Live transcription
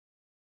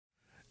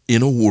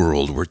In a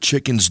world where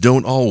chickens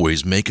don't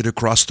always make it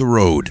across the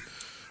road,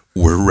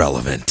 we're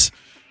relevant.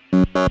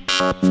 Relevant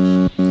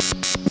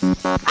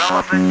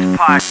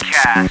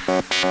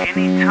Podcast.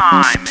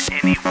 Anytime,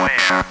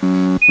 anywhere.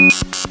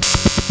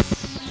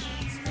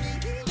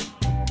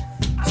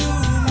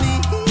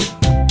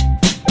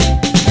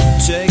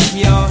 Check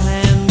your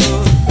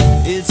handbook,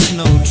 it's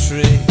no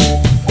trick.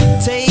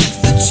 Take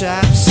the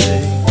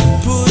chapstick,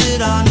 put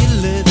it on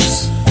your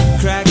lips.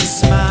 Crack a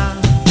smile,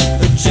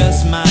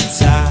 adjust my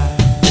tie.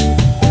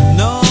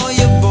 Know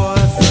your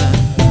boyfriend,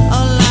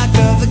 unlike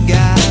other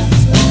guys.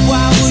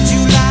 Why would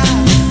you lie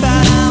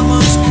about how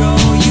much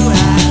coal you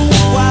had?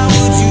 Why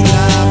would you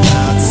lie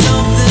about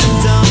something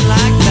dumb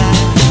like that?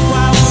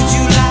 Why would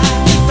you lie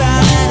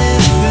about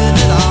anything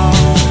at all?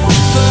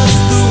 First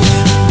the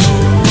window,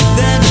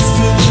 then it's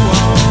to the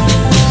wall.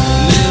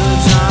 Little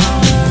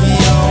John, he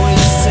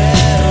always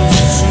tells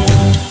the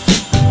truth.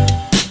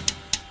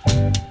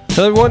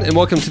 Hello, everyone, and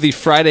welcome to the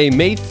Friday,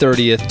 May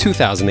 30th,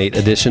 2008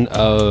 edition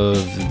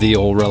of the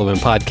Old Relevant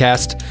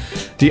Podcast,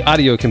 the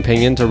audio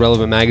companion to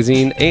Relevant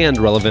Magazine and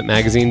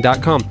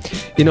RelevantMagazine.com.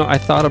 You know, I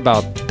thought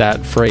about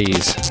that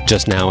phrase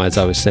just now as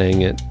I was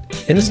saying it,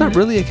 and it's not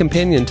really a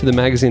companion to the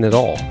magazine at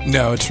all.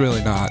 No, it's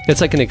really not.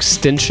 It's like an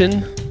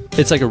extension.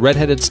 It's like a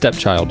redheaded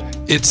stepchild.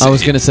 It's. I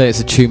was going to say it's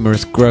a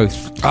tumorous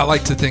growth. I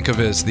like to think of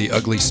it as the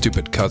ugly,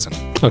 stupid cousin.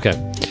 Okay.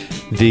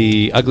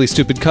 The ugly,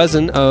 stupid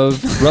cousin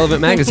of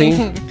Relevant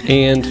Magazine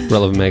and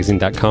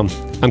RelevantMagazine.com.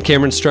 I'm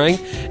Cameron Strang,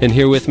 and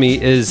here with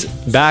me is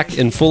back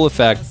in full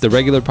effect the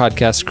regular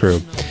podcast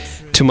crew.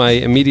 To my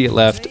immediate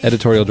left,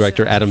 editorial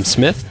director Adam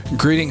Smith.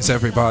 Greetings,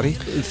 everybody.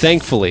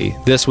 Thankfully,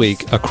 this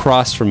week,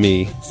 across from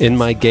me, in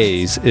my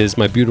gaze, is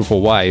my beautiful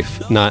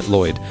wife, not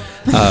Lloyd,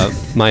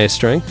 Maya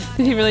Strang.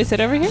 Did he really sit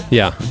over here?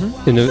 Yeah,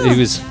 and he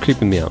was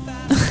creeping me out.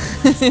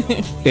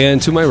 And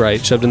to my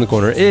right, shoved in the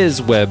corner,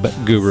 is web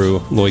guru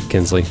Lloyd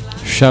Kinsley.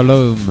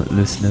 Shalom,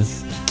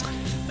 listeners.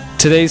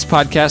 Today's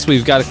podcast,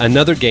 we've got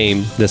another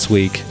game this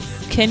week.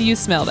 Can you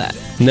smell that?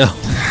 No.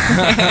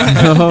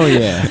 Oh,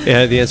 yeah.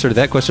 Yeah, the answer to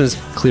that question is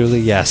clearly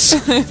yes.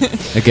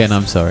 Again,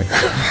 I'm sorry.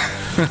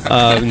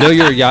 Know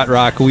Your Yacht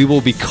Rock. We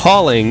will be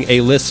calling a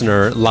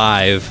listener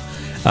live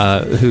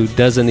who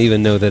doesn't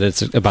even know that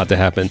it's about to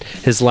happen.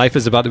 His life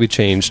is about to be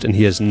changed, and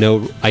he has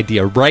no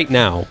idea right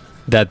now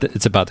that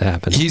it's about to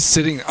happen. He's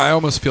sitting. I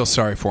almost feel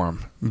sorry for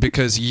him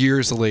because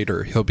years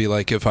later he'll be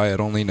like, "If I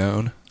had only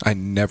known, I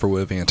never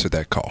would have answered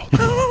that call."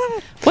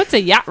 What's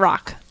a yacht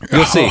rock?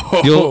 You'll see.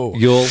 Oh.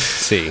 You'll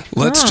see.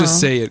 Let's just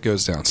say it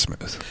goes down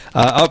smooth.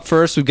 Up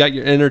first, we've got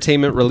your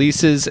entertainment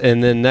releases,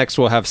 and then next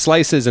we'll have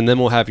slices, and then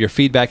we'll have your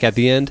feedback at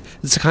the end.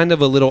 It's kind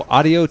of a little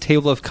audio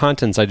table of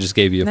contents I just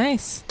gave you.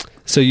 Nice.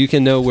 So you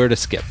can know where to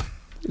skip.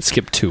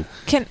 Skip 2.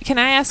 Can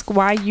I ask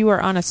why you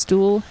are on a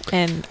stool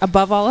and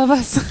above all of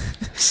us?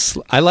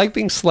 I like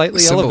being slightly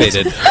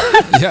Symbolism.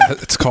 elevated. Yeah,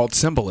 it's called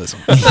symbolism.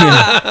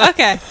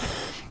 Okay.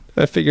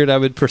 I figured I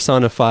would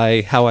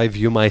personify how I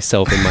view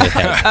myself in my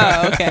head.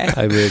 Oh, okay.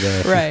 I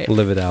would Right.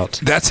 live it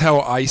out. That's how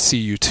I see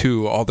you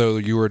too. Although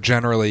you are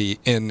generally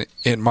in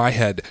my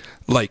head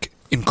like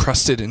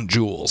encrusted in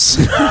jewels.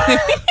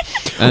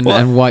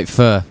 And white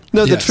fur.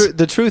 No, Yes.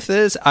 the truth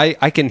is,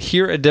 I can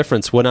hear a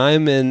difference. When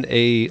I'm in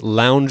a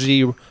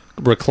loungy,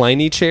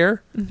 recliny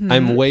chair,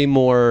 I'm way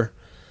more...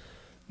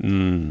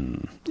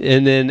 And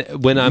then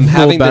when I'm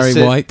having Barry to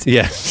sit... White.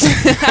 Yes.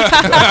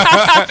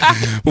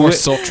 More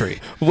sultry.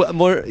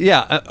 More,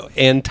 yeah,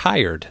 and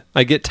tired.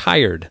 I get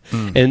tired.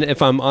 And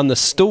if I'm on the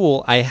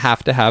stool, I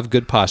have to have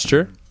good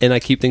posture, and I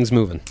keep things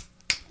moving.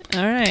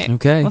 All right.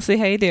 Okay. We'll see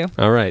how you do.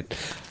 All right,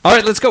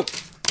 let's go.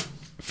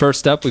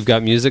 First up, we've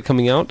got music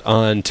coming out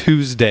on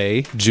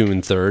Tuesday,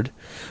 June 3rd.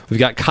 We've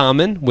got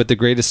Common with The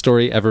Greatest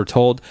Story Ever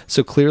Told.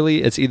 So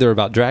clearly it's either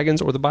about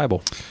dragons or the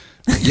Bible.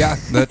 Yeah,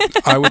 that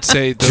I would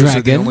say those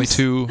are the Dragons?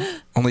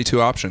 only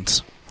two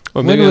options. Or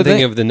When maybe were I'm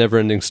thinking they- of The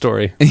Never-Ending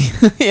Story.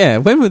 Yeah,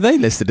 when were they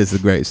listed as the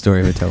greatest story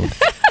ever told?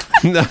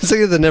 No, I was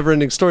thinking of The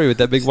Never-Ending Story with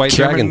that big white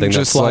Cameron dragon thing that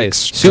just flies. likes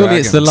Surely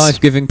it's the dragons.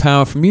 life-giving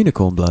power from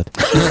unicorn blood.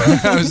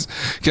 I was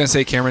going to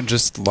say Cameron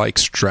just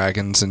likes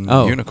dragons and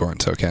Oh.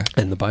 unicorns, okay.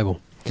 And the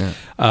Bible.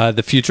 Yeah.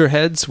 The Future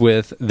Heads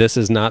with This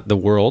Is Not the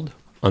World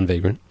on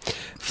Vagrant.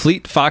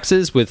 Fleet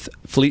Foxes with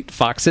Fleet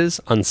Foxes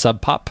on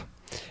Sub Pop.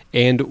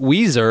 And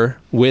Weezer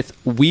with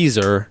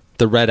Weezer,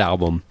 the Red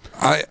Album.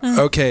 I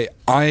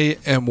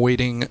am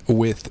waiting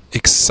with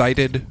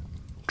excited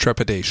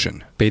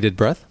trepidation. Bated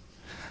breath?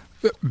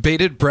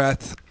 Bated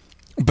breath,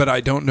 but I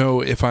don't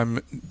know if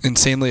I'm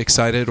insanely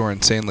excited or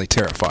insanely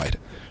terrified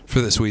for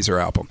this Weezer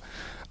album.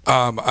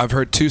 I've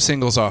heard 2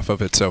 singles off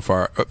of it so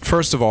far.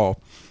 First of all,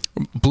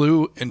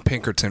 Blue and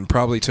Pinkerton,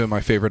 probably 2 of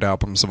my favorite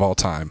albums of all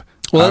time.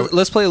 Well,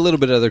 let's play a little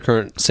bit of their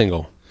current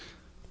single.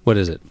 What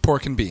is it?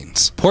 Pork and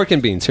Beans. Pork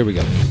and Beans. Here we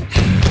go.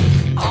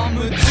 I'ma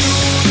do the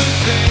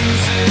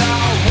things that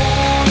I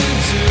wanna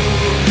do.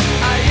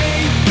 I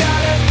ain't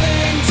got a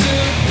thing to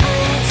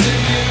prove to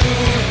you.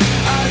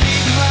 I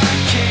leave my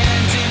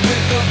candy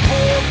with the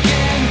pork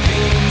and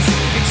beans.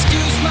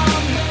 Excuse my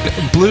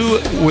Blue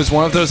was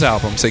one of those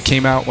albums that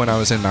came out when I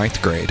was in 9th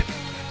grade.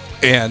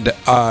 And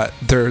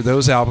there are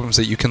those albums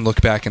that you can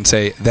look back and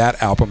say,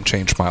 that album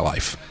changed my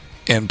life.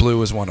 And Blue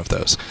was one of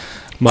those.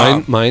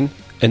 Mine,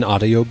 an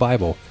audio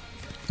Bible.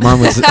 Mine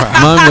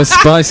was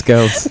Spice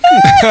Girls.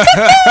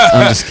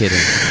 I'm just kidding.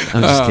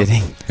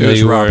 It was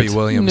you Robbie weren't.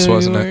 Williams, No,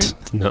 wasn't you it?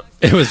 No,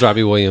 it was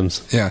Robbie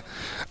Williams. Yeah.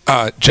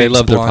 They James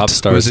love their Blunt. pop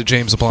stars. Was it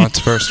James Blunt's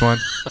first one?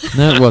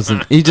 No, it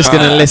wasn't. You're just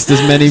going to list as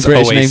many it's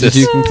British names as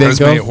Oasis. you can There's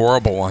think many of.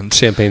 horrible ones.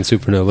 Champagne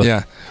Supernova.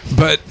 Yeah.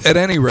 But at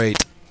any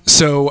rate,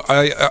 so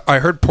I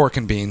heard Pork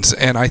and Beans,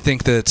 and I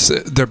think that's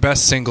their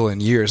best single in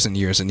years and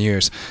years and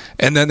years.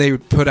 And then they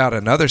put out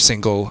another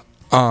single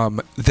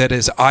that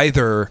is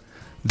either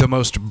the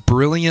most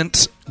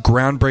brilliant,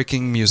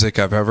 groundbreaking music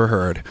I've ever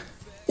heard,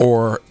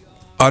 or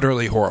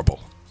utterly horrible.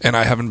 And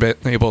I haven't been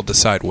able to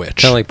decide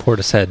which. Kind of like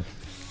Portishead,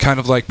 Kind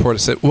of like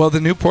Portishead. Well,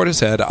 the new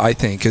Portishead, I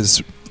think,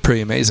 is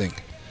pretty amazing.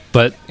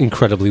 but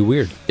incredibly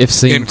weird. If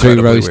seen through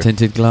Incredibly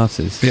rose-tinted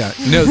glasses. Yeah.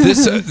 No,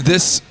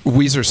 this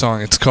Weezer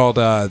song, it's called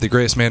The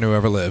Greatest Man Who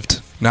Ever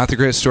Lived. Not the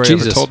greatest story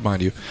Jesus. ever told,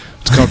 mind you.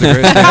 It's called The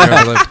Greatest Man Who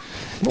Ever Lived.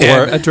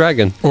 Or And- a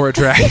dragon. Or a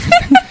dragon.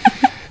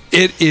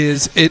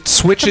 It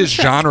switches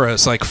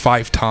genres like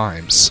 5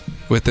 times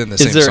within the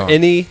same Is there song.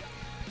 any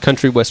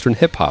country western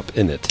hip hop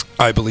in it?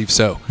 I believe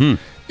so.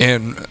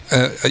 And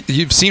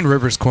you've seen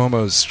Rivers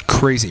Cuomo's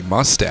crazy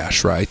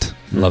mustache, right?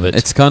 Love it.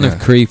 It's kind Yeah. of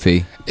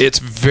creepy. It's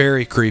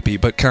very creepy,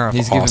 but kind of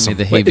He's awesome. giving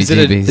me the Wait, is it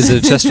a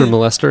heebie-jeebies. Chester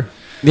molester?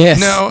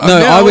 Yes. No,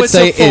 I would it's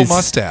say a full it is.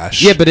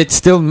 mustache. Yeah, but it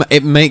still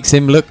it makes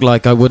him look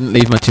like I wouldn't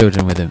leave my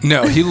children with him.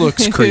 No, he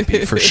looks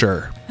creepy for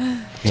sure.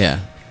 Yeah.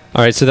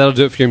 All right, so that'll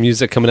do it for your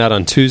music coming out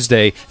on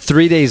Tuesday.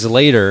 3 days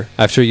later,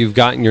 after you've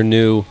gotten your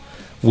new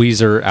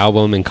Weezer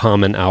album and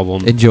Common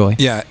album. Enjoy.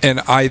 Yeah, and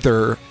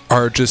either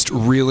are just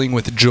reeling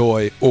with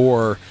joy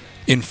or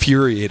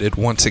infuriated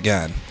once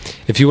again.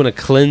 If you want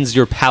to cleanse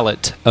your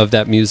palate of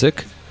that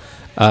music,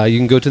 you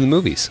can go to the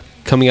movies.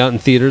 Coming out in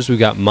theaters, we've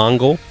got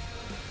Mongol,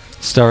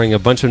 starring a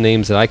bunch of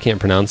names that I can't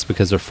pronounce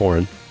because they're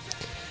foreign.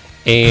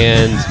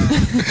 And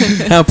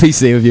How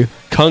PC of you.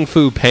 Kung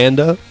Fu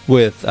Panda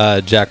with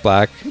Jack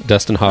Black,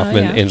 Dustin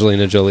Hoffman, yeah.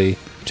 Angelina Jolie,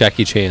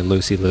 Jackie Chan,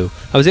 Lucy Liu.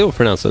 I was able to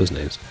pronounce those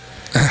names.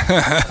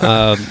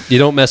 You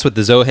don't mess with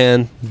the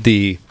Zohan,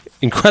 the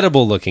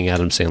incredible looking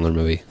Adam Sandler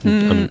movie.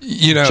 I'm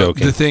You know,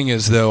 joking. the thing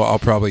is, though, I'll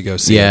probably go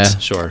see Yeah.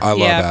 it. Sure. I love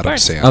Yeah, of Adam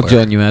course. Sandler. I'll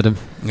join you, Adam.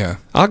 Yeah.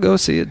 I'll go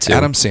see it too.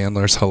 Adam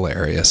Sandler's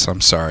hilarious.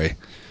 I'm sorry.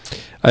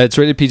 It's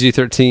rated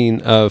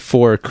PG-13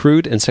 for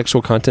crude and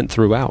sexual content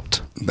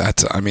throughout.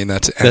 That's any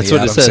That's what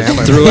Adam it says.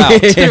 Sandler.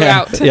 Throughout.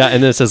 Throughout. Yeah,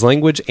 and then it says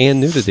language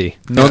and nudity.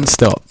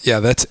 Non-stop. Yeah,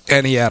 that's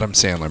any Adam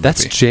Sandler movie.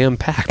 That's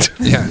jam-packed.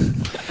 yeah.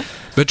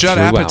 But Judd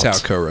Throughout.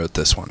 Apatow co-wrote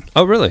this one.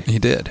 Oh, really? He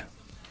did.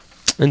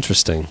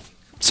 Interesting.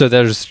 So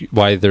there's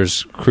why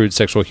there's crude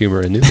sexual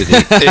humor and nudity.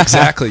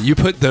 Exactly. You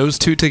put those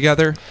two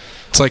together,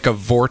 it's like a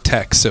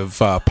vortex of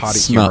potty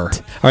humor.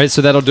 Smut. All right,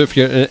 so that'll do it for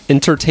your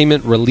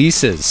entertainment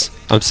releases.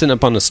 I'm sitting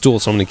up on a stool,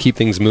 so I'm going to keep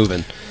things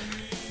moving.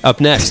 Up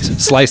next,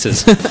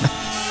 Slices.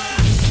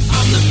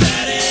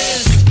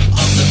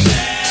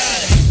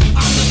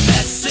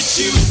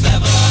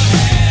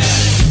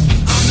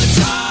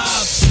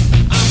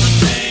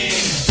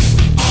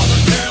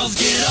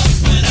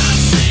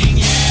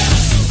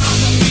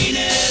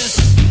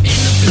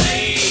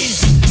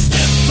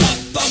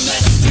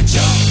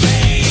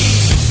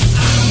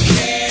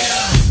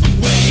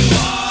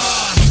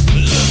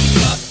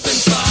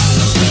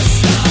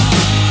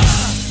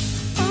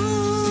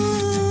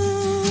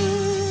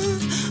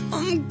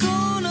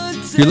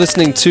 You're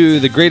listening to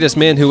The Greatest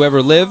Man Who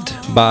Ever Lived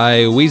by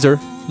Weezer.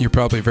 You're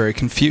probably very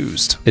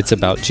confused. It's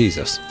about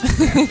Jesus.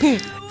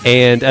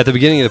 And at the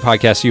beginning of the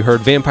podcast, you heard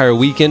Vampire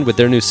Weekend with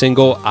their new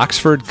single,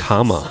 Oxford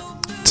Comma.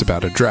 It's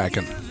about a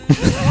dragon.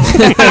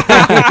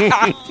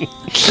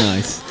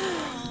 Nice.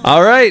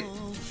 All right,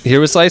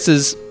 here with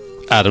Slices,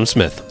 Adam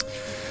Smith.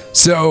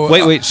 So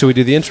Wait, should we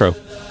do the intro?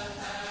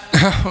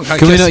 I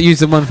Can we guess- not use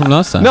the one from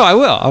last time? No, I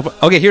will.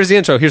 Okay, here's the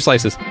intro. Here's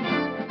Slices.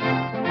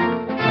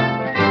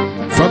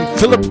 From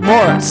Philip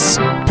Morris,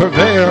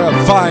 purveyor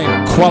of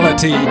fine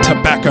quality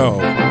tobacco,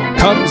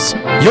 comes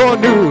your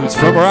news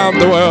from around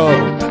the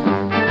world.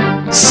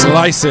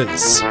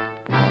 Slices.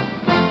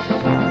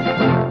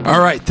 All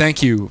right,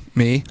 thank you,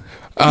 me.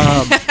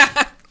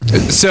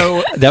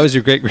 So That was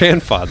your great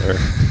grandfather.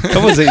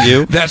 That wasn't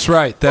you. that's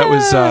right. That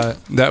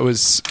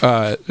was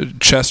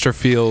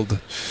Chesterfield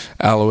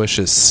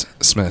Aloysius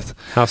Smith.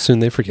 How soon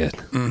they forget.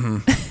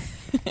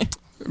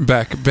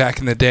 Back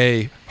in the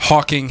day,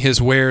 hawking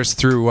his wares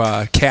through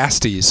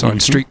casties on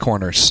street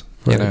corners.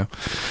 You Right.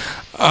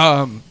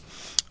 know,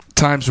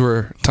 times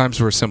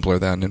were simpler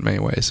then in many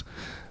ways.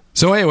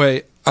 So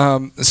anyway,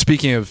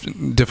 speaking of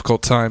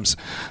difficult times,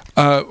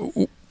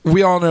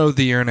 we all know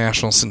the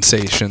international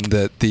sensation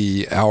that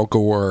the Al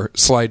Gore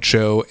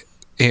slideshow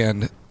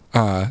and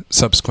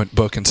subsequent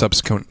book and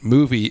subsequent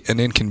movie, An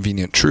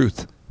Inconvenient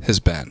Truth, has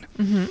been.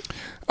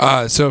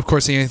 So of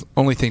course the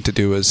only thing to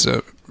do is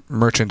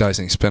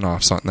merchandising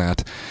spin-offs on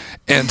that.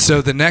 And so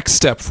the next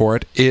step for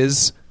it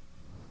is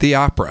the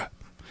opera.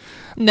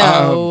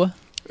 No.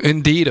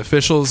 Indeed,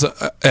 officials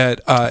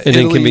at An Italy's-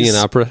 inconvenient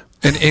opera.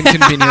 An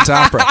inconvenient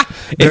opera.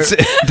 It's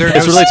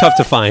really tough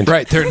to find.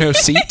 Right, there are no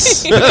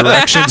seats. The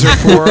directions are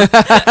poor.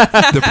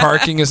 The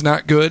parking is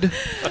not good.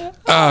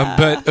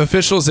 But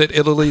officials at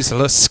Italy's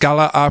La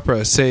Scala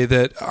Opera say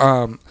that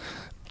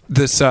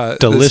this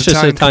Delicious this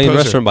Italian composer-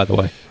 restaurant, by the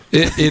way.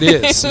 It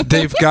is.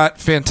 They've got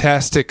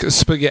fantastic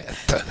spaghetti.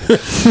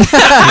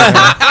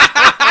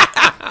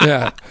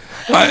 Yeah.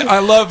 I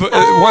love one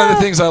of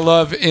the things I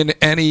love in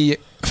any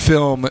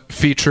film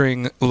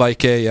featuring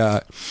like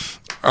a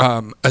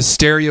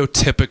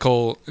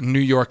stereotypical New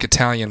York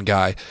Italian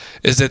guy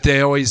is that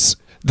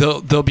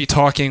they'll be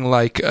talking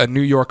like a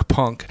New York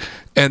punk,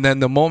 and then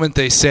the moment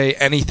they say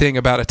anything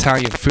about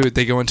Italian food,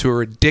 they go into a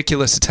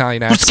ridiculous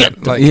Italian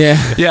accent. Like,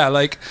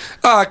 like,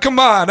 come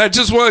on, I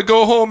just want to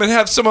go home and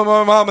have some of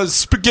my mama's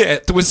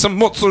spaghetti with some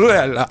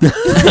mozzarella.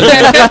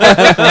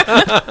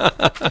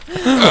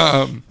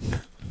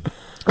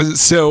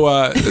 So,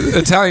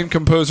 Italian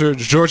composer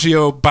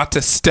Giorgio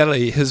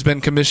Battistelli has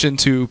been commissioned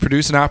to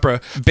produce an opera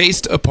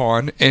based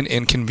upon an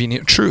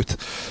inconvenient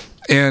truth.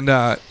 And,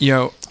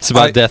 It's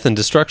about death and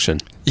destruction.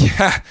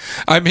 Yeah.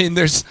 I mean,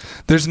 there's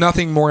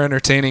nothing more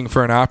entertaining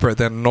for an opera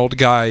than an old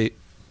guy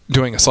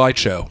doing a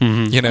slideshow.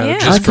 Mm-hmm. You know, Yeah.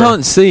 I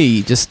can't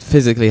see just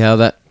physically how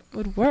that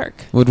Would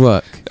work. would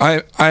work.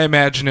 I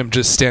imagine him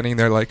just standing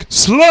there like,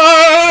 slides!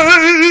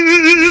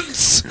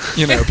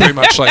 You know, pretty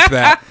much like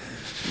that.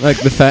 Like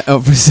the fat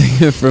opera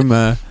singer from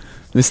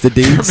Mr.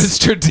 Deeds.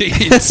 Mr.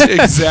 Deeds,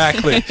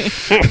 exactly.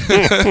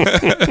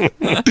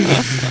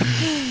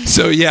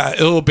 So yeah,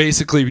 it'll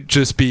basically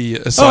just be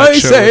a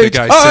slideshow where the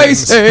guy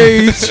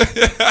sings.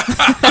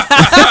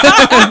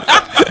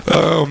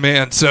 Oh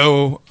man,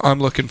 so I'm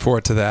looking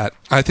forward to that.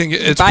 I think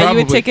it's Buy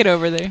probably you a ticket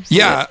over there.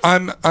 Yeah,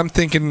 I'm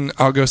thinking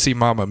I'll go see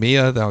Mamma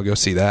Mia, then I'll go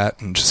see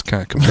that, and just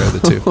kind of compare the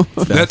two.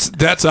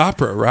 That's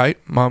opera, right?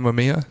 Mamma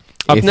Mia.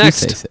 Up If you next,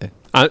 say so.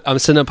 I'm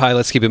sitting up high.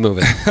 Let's keep it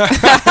moving.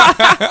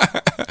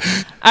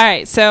 All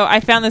right, so I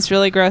found this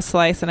really gross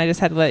slice, and I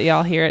just had to let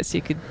y'all hear it so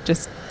you could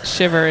just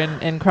shiver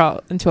and crawl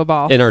into a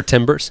ball. In our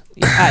timbers.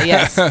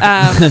 Yes.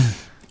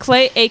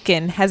 Clay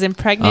Aiken has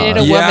impregnated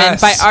a woman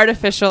Yes. by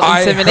artificial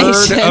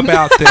insemination. I heard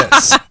about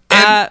this.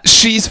 And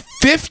she's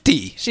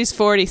 50. She's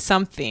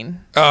 40-something.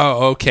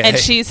 Oh, okay. And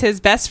she's his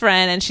best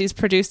friend, and she's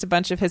produced a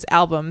bunch of his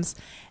albums.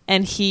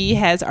 And he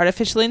has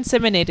artificially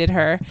inseminated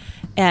her,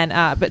 and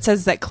but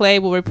says that Clay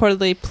will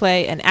reportedly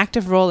play an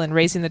active role in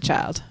raising the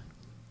child.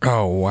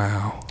 Oh,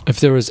 wow. If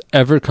there was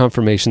ever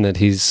confirmation that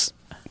he's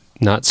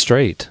not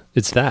straight,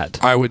 it's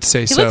that. I would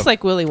say He so. looks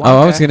like Willy Wonka.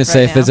 Oh, I was going to say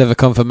right if there's now. ever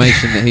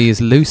confirmation that he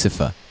is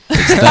Lucifer,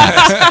 it's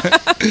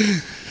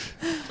that.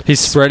 He's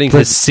spreading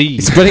his seed.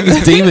 He's spreading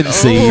his demon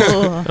seed.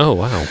 Ooh. Oh,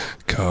 wow.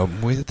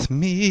 Come with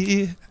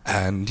me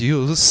and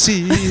you'll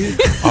see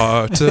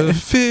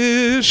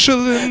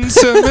artificial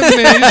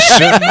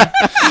insemination.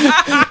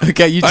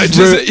 Okay, you I just,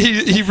 just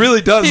he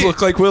really does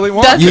look like Willy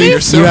Wonka. Does he?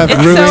 You're so you have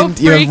It's so ruined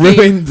you have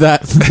freaky. ruined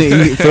that for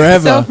me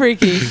forever. So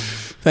freaky.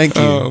 Thank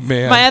you. Oh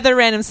man. My other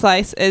random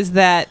slice is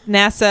that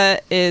NASA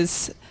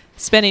is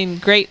spending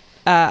great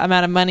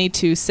amount of money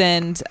to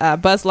send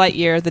Buzz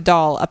Lightyear, the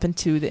doll, up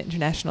into the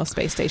International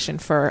Space Station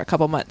for a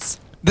couple months.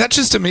 That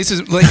just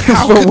amazes. Like,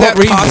 how For could what that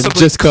reason? possibly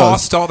Just 'cause.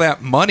 cost all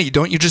that money?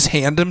 Don't you just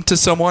hand them to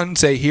someone and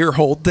say, "Here,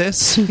 hold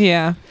this"?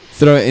 Yeah.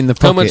 Throw it in the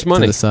pocket How much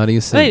money? to the side of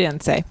your They seat.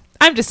 didn't say.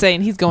 I'm just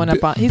saying he's going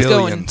up on. He's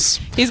Billions.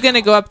 He's going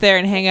to go up there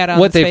and hang out on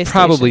What the they've space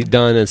probably station.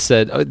 done is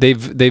said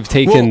they've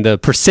taken the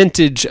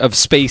percentage of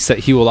space that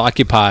he will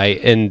occupy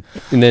and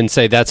then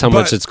say that's how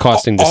much But it's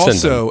costing to send him.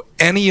 Also,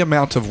 any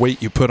amount of weight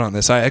you put on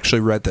this, I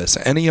actually read this.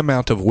 Any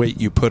amount of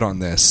weight you put on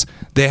this,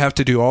 they have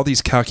to do all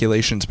these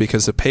calculations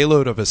because the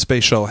payload of a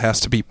space shuttle has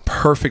to be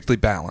perfectly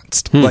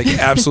balanced, like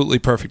absolutely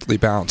perfectly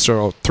balanced, or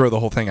it'll throw the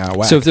whole thing out of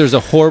whack. So if there's a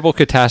horrible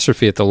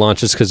catastrophe at the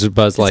launch, it's because of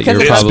Buzz 'cause Lightyear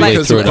of it's Buzz probably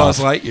because threw of it Buzz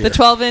off. Lightyear. The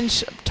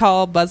 12-inch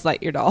tall Buzz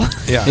Lightyear doll.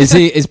 Yeah.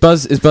 Is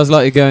Buzz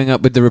Lightyear going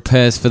up with the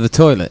repairs for the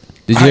toilet?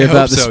 Did you I hear hope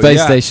about the so, space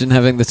yeah. station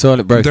having the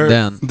toilet broken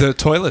down? The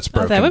toilet's Oh,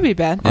 broken. that would be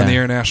bad. on the Yeah.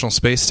 International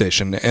Space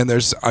Station, and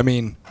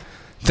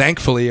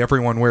thankfully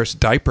everyone wears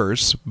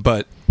diapers,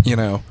 but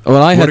Well, I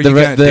what had are you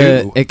gonna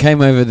do? it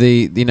came over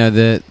the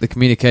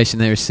communication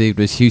they received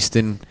was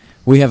Houston,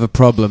 we have a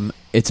problem.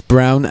 It's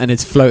brown and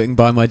it's floating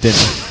by my dinner.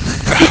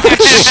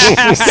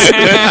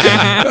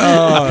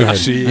 oh,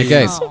 jeez.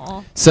 Okay.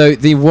 Aw. So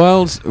the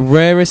world's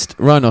rarest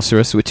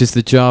rhinoceros, which is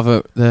the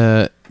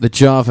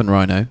Javan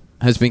rhino,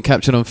 has been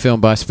captured on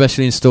film by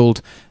specially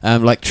installed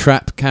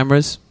trap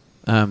cameras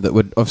that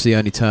would obviously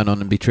only turn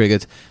on and be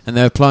triggered, and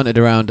they were planted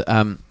around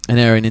an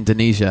area in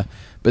Indonesia.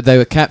 But they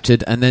were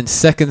captured, and then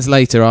seconds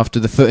later, after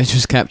the footage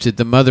was captured,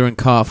 the mother and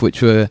calf,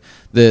 which were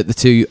the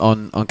two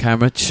on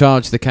camera,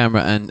 charged the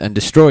camera and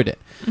destroyed it.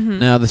 Mm-hmm.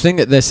 Now, the thing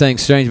that they're saying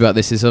strange about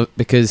this is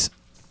because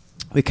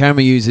the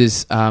camera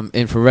uses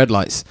infrared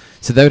lights,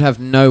 so they would have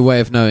no way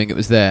of knowing it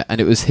was there,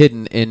 and it was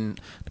hidden in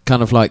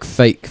kind of like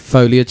fake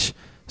foliage.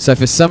 So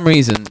for some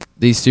reason,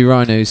 these two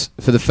rhinos,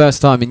 for the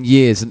first time in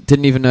years,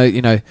 didn't even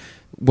know,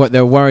 what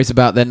there are worries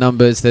about their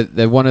numbers.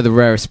 They're one of the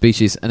rarest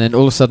species, and then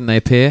all of a sudden they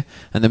appear,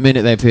 and the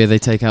minute they appear, they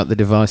take out the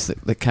device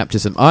that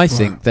captures them. I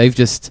think they've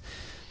just,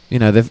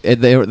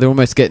 they're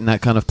almost getting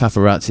that kind of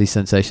paparazzi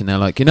sensation. They're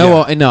like,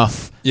 what,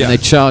 enough, and they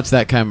charge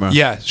that camera.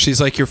 Yeah,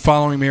 she's like, you're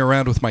following me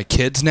around with my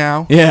kids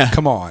now? Yeah.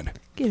 Come on.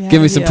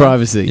 Give me some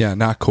privacy. Yeah,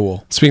 not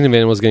cool. Speaking of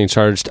animals getting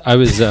charged, I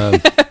was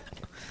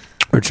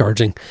or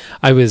charging.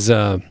 I was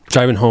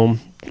driving home.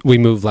 We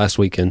moved last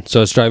weekend, so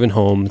I was driving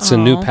home. It's a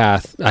new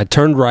path. I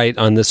turned right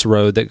on this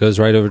road that goes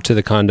right over to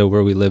the condo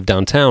where we live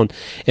downtown,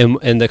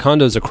 and the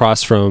condo's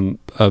across from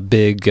a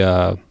big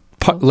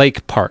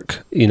lake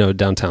park,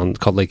 downtown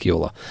called Lake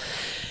Eola.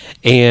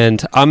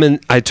 And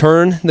I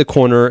turn the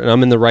corner, and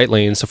I'm in the right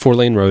lane. It's a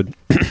 4-lane road,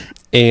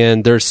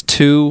 and there's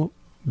 2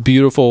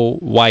 beautiful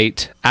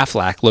white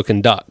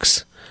Aflac-looking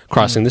ducks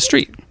crossing the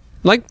street.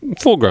 Like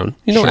full-grown,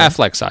 Sure.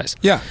 Aflac size.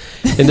 Yeah.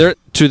 And they're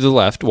to the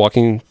left,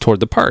 walking toward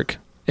the park.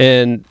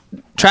 And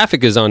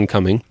traffic is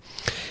oncoming.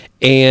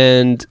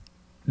 And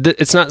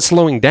it's not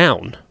slowing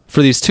down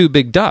for these 2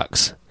 big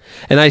ducks.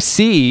 And I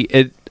see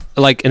it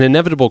like an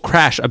inevitable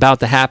crash about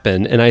to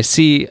happen. And I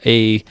see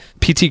a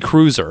PT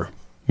Cruiser,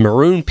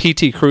 maroon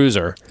PT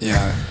Cruiser.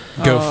 Yeah.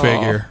 Go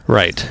figure.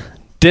 Right.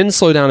 Didn't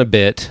slow down a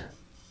bit.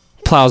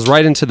 Plows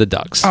right into the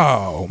ducks.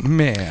 Oh,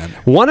 man.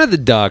 One of the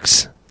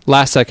ducks,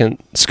 last second,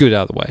 scooted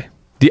out of the way.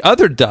 The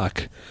other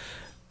duck,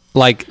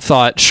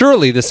 thought,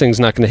 surely this thing's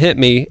not going to hit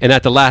me. And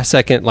at the last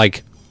second,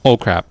 oh,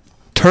 crap.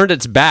 Turned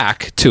its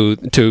back to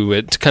it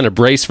to kind of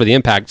brace for the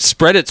impact,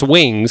 spread its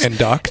wings. And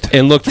ducked.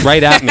 And looked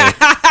right at me.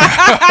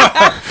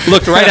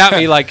 Looked right at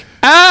me like,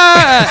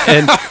 ah!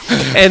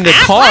 And the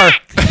car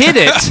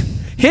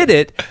hit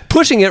it,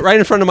 pushing it right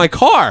in front of my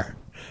car.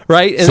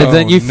 Right? And So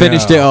then you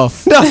finished it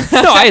off. No,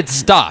 I had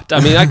stopped.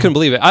 I mean, I couldn't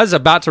believe it. I was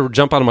about to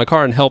jump out of my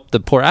car and help the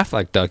poor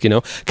Aflac duck,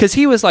 because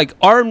he was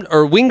armed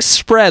or wings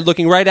spread,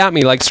 looking right at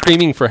me,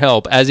 screaming for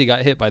help as he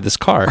got hit by this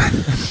car.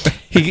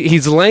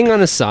 He's laying on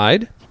his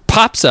side,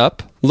 pops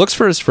up, looks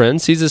for his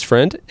friend, sees his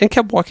friend, and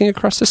kept walking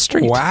across the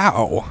street.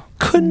 Wow.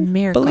 Couldn't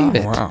Miracle. believe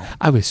it. Wow.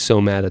 I was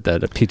so mad at that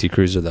PT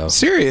Cruiser, though.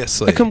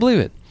 Seriously. I couldn't believe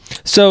it.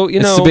 So,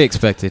 It's to be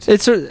expected.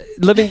 It's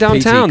living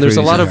downtown. There's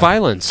a lot of Yeah.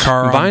 violence.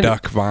 Car on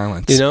duck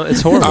violence.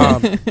 It's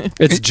horrible.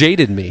 It's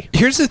jaded me.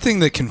 Here's the thing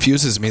that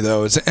confuses me,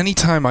 though, is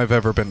anytime I've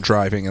ever been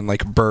driving and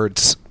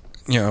birds,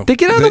 They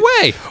get out of the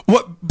way.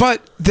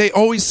 But they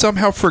always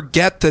somehow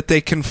forget that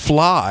they can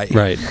fly.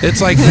 Right.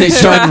 It's like they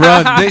start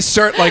run. They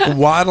start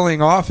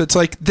waddling off. It's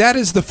like that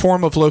is the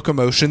form of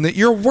locomotion that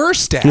you're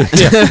worst at.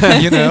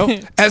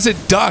 As a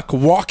duck,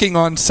 walking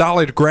on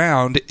solid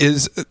ground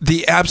is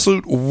the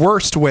absolute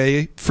worst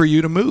way for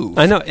you to move.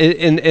 I know.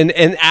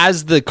 And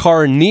as the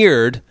car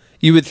neared,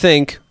 you would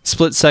think,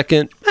 split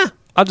second,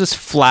 I'll just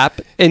flap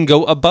and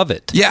go above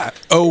it. Yeah.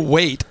 Oh,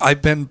 wait.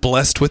 I've been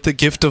blessed with the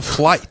gift of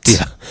flight.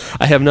 Yeah.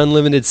 I have an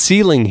unlimited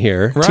ceiling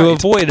here to Right.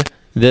 avoid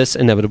this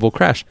inevitable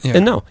crash. Yeah.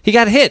 And no, he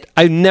got hit.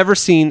 I've never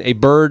seen a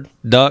bird,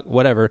 duck,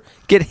 whatever,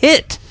 get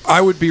hit.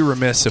 I would be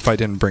remiss if I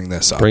didn't bring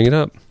this up. Bring it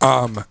up.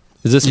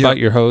 Is this about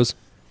your hose?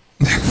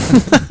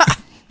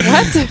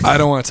 What? I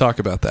don't want to talk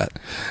about that.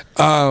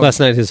 Last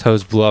night his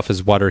hose blew off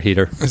his water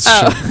heater. It's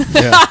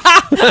yeah.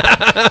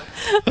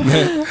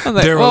 I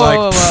was They were whoa, like,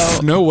 whoa, whoa.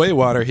 no way,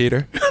 water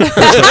heater.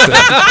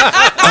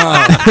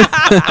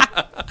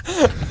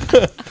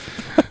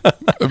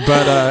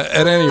 But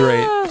at any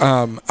rate,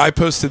 I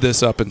posted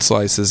this up in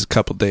Slices a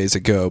couple days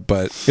ago.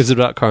 But Is it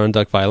about car and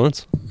duck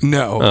violence?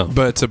 no, Oh.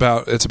 but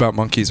it's about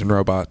monkeys and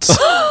robots.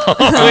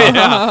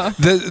 Yeah.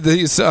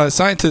 These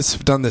scientists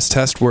have done this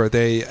test where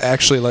they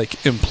actually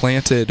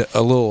implanted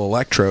a little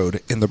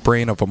electrode in the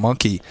brain of a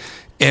monkey,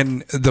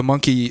 and the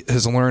monkey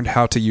has learned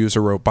how to use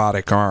a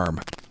robotic arm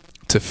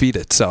to feed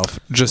itself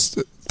just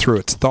through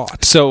its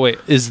thoughts. So wait,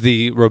 is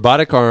the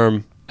robotic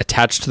arm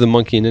attached to the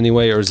monkey in any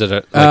way, or is it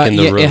in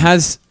the room? It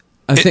has.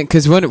 I think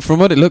because from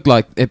what it looked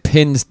like, it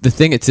pins the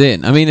thing it's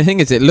in. I mean, the thing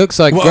is, it looks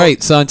like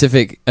great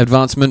scientific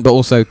advancement, but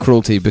also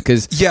cruelty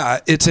because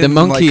it's the in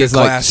monkey a is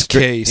glass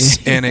case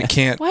and it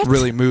can't What?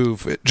 really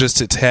move. Just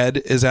its head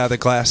is out of the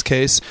glass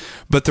case,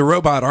 but the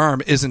robot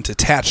arm isn't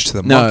attached to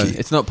the no, monkey.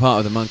 it's not part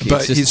of the monkey.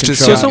 But it's he's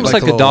just So controlled. it's almost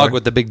like like a a dog little-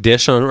 with the big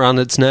dish around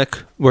its neck,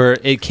 where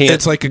it can't.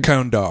 It's like a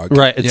cone dog,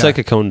 right. It's Yeah. like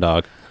a cone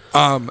dog.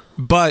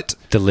 But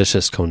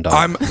Delicious cone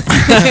dog.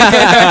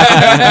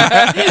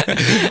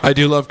 I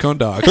do love cone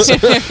dogs.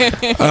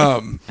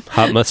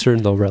 Hot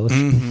mustard, low relish.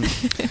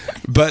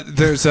 But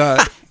there's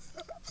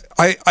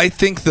I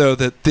think though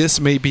that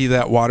this may be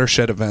that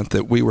watershed event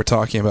that we were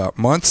talking about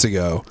months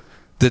ago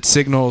that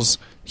signals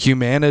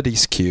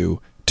humanity's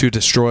cue to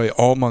destroy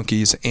all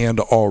monkeys and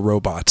all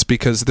robots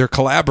because they're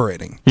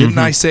collaborating. Didn't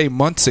I say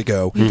months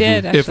ago? You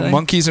did, If actually.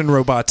 monkeys and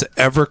robots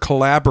ever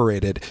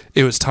collaborated,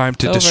 it was time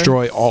to Over.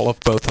 destroy all of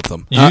both of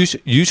them.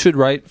 You should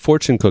write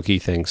fortune cookie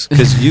things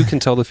because you can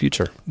tell the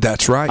future.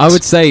 That's right. I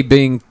would say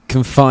being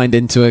confined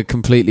into a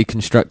completely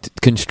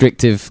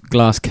constrictive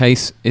glass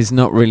case is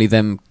not really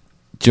them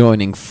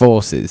joining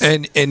forces.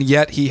 and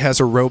yet he has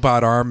a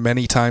robot arm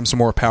many times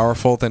more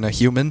powerful than a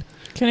human.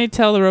 Can he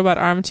tell the robot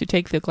arm to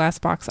take the glass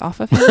box off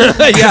of him?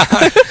 Yeah,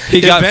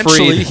 he got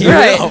Eventually, freed. he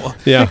Right. will.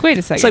 Yeah, Like, wait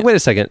a second. It's like, wait a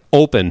second,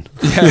 open.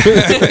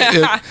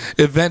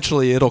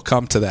 Eventually, it'll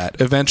come to that.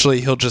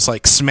 Eventually, he'll just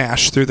like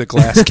smash through the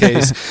glass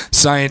case.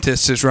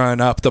 Scientist is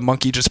running up. The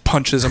monkey just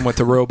punches him with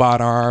the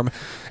robot arm,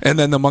 and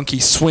then the monkey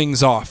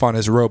swings off on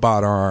his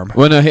robot arm.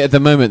 Well, no, at the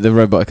moment, the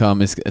robotic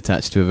arm is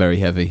attached to a very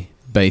heavy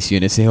base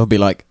unit, so he'll be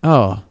like,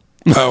 oh,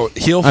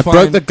 He'll I find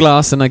broke the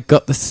glass and I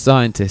got the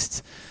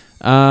scientists.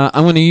 I'm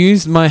going to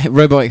use my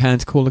robotic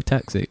hand to call a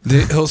taxi.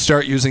 He'll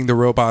start using the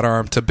robot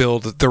arm to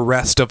build the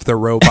rest of the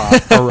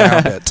robot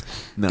around it,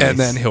 Nice. and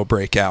then he'll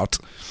break out.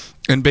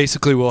 And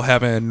basically, we'll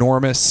have an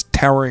enormous,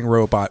 towering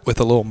robot with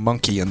a little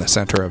monkey in the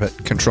center of it,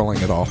 controlling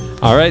it all.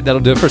 All right,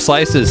 that'll do it for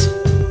Slices.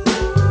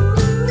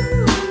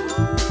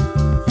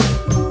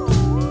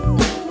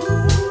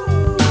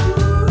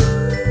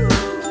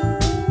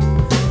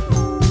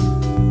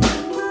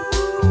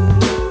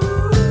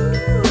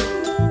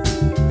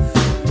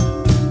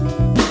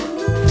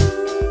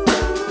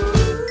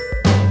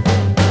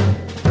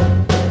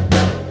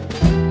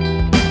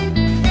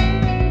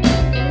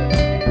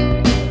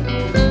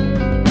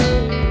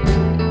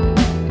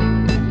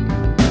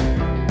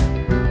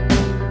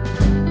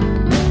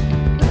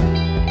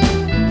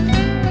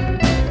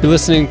 You're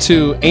listening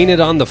to Ain't It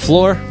on the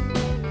Floor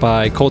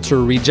by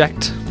Culture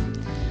Reject.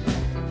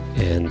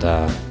 And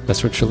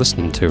that's what you're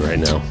listening to right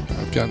now.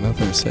 I've got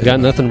nothing to say.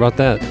 Got nothing about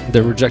that.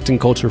 They're rejecting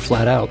culture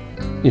flat out.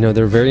 You know,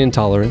 they're very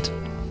intolerant.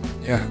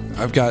 Yeah,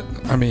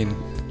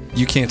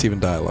 you can't even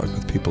dialogue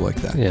with people like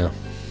that. Yeah.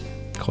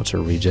 Culture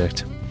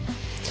reject.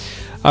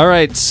 All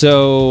right,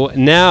 so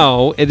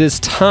now it is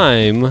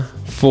time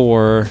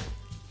for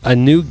a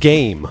new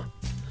game.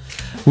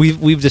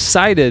 We've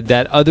decided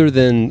that other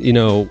than,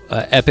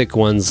 epic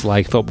ones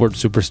like Footboard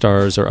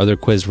Superstars or other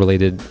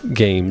quiz-related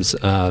games,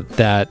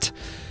 that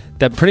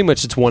pretty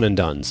much it's one and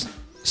dones.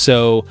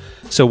 So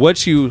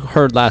what you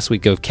heard last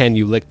week of Can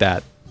You Lick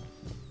That?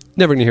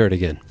 Never gonna hear it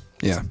again.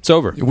 Yeah. It's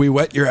over. We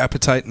whet your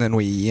appetite and then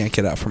we yank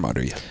it out from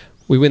under you.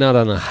 We went out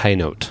on a high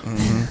note.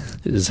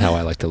 Is how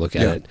I like to look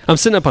at it. I'm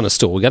sitting up on a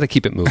stool. We got to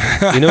keep it moving.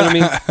 You know what I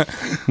mean?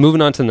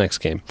 Moving on to the next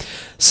game.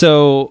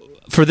 So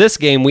for this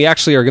game, we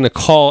actually are going to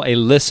call a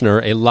listener,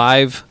 a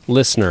live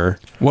listener,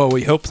 Well,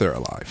 we hope they're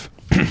alive.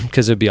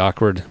 because it'd be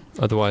awkward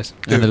otherwise.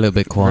 And a little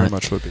bit Very quiet.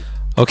 much would be.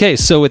 Okay,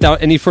 so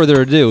without any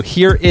further ado,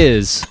 here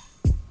is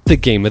the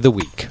game of the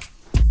week.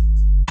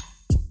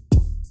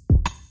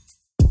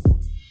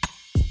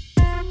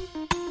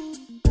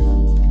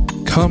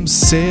 Come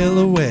sail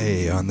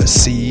away on the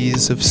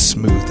seas of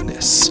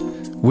smoothness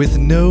with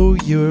Know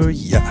Your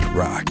Yacht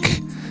Rock,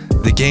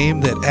 the game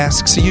that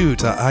asks you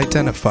to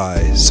identify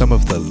some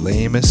of the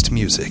lamest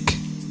music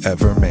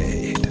ever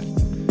made.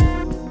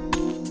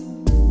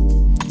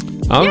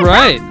 All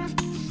right.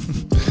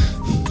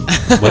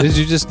 What did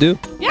you just do?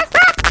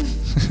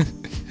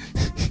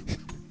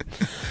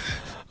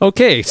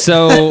 Okay,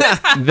 so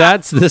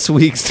that's this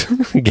week's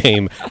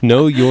game,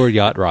 Know Your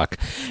Yacht Rock.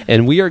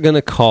 And we are going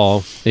to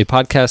call a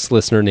podcast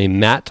listener named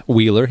Matt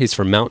Wheeler. He's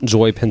from Mount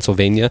Joy,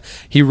 Pennsylvania.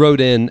 He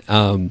wrote in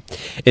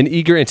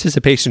eager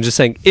anticipation, just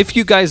saying, if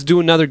you guys do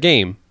another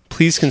game,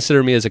 please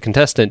consider me as a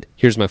contestant.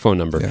 Here's my phone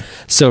number. Yeah.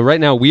 So right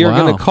now we are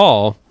Wow. going to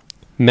call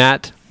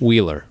Matt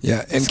Wheeler.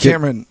 Yeah, and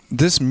Cameron,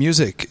 this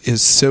music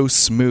is so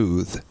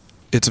smooth,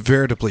 it's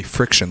veritably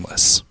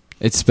frictionless.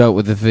 It's spelt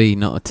with a V,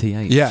 not a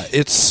TH. Yeah,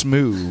 it's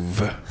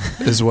smooth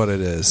is what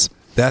it is.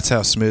 That's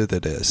how smooth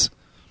it is.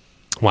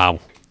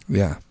 Wow.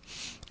 Yeah.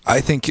 I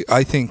think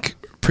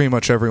pretty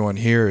much everyone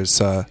here is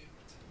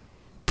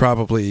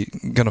probably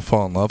going to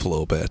fall in love a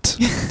little bit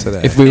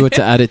today. If we were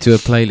to add it to a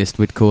playlist,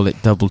 we'd call it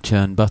Double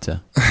Churn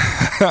Butter.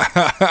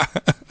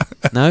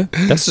 No?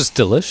 That's just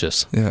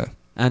delicious. Yeah.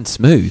 And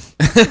smooth.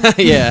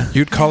 Yeah.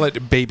 You'd call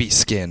it baby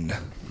skin.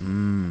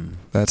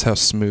 That's how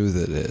smooth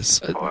it is.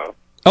 Hello.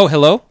 Oh,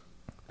 hello?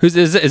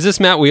 Is this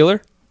Matt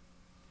Wheeler?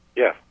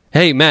 Yeah.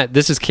 Hey, Matt,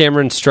 this is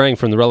Cameron Strang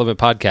from the Relevant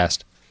Podcast.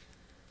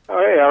 Oh,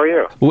 hey, how are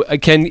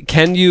you?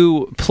 Can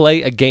you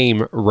play a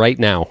game right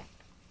now?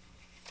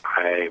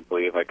 I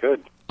believe I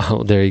could.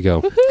 Oh, there you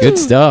go. Good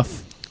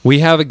stuff. We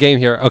have a game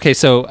here. Okay,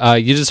 so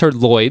you just heard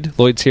Lloyd.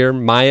 Lloyd's here.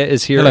 Maya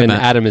is here. Hello, and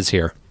Matt. Adam is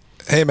here.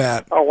 Hey,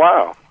 Matt. Oh,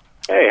 wow.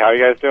 Hey, how are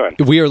you guys doing?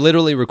 We are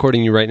literally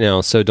recording you right now,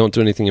 so don't do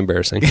anything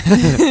embarrassing.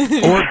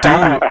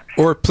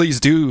 Or please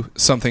do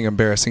something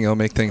embarrassing. It'll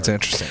make things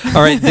interesting.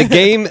 All right, the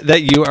game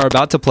that you are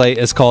about to play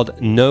is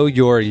called Know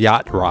Your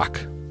Yacht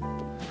Rock.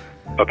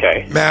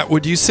 Okay. Matt,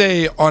 would you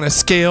say on a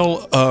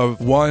scale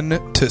of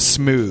 1 to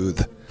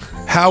smooth,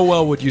 how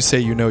well would you say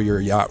you know your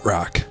yacht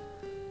rock?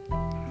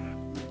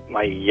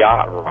 My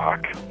yacht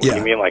rock. What Yeah. do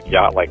you mean, like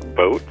yacht, like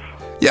boats?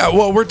 Yeah,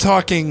 well, we're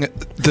talking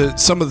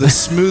some of the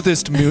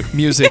smoothest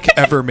music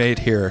ever made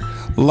here.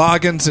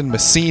 Loggins and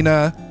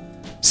Messina,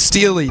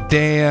 Steely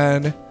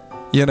Dan,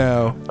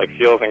 Like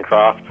Seals and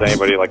Crofts,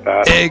 anybody like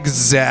that?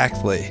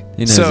 Exactly.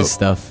 He knows So his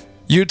stuff.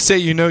 you'd say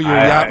you know your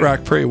yacht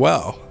rock pretty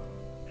well.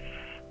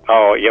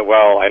 Oh, yeah,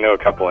 well, I know a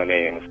couple of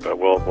names, but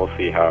we'll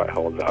see how it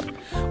holds up.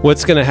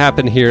 What's going to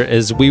happen here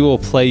is we will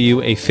play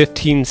you a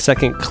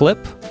 15-second clip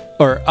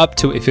or up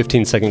to a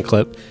 15-second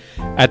clip.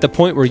 At the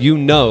point where you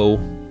know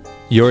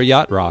you're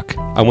Yacht Rock,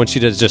 I want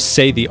you to just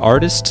say the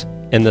artist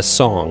and the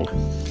song.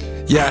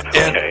 Yeah,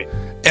 Okay.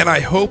 and I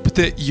hope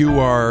that you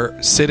are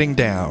sitting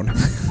down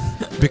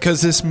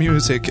because this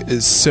music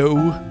is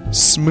so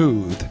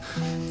smooth.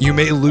 You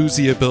may lose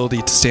the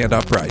ability to stand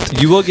upright.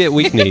 You will get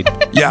weak-kneed.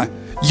 Yeah,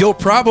 you'll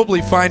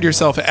probably find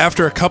yourself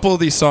after a couple of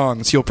these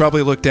songs. You'll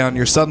probably look down.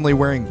 You're suddenly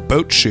wearing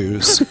boat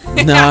shoes,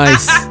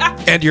 Nice.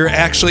 and you're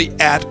actually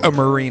at a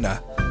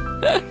marina.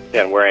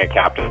 Yeah, and wearing a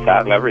captain's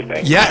hat and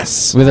everything.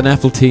 Yes. With an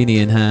appletini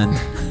in hand.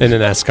 and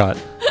an ascot.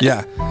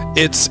 Yeah,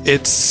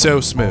 it's so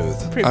smooth.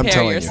 Prepare I'm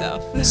telling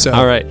yourself. you. So,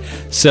 All right.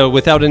 So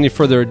without any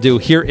further ado,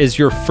 here is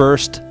your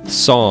first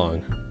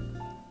song. Didn't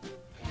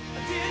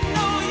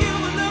know you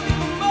were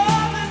looking for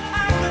more than I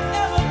could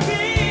ever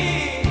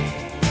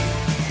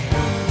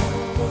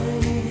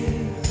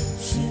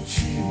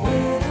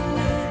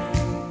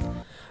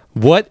be.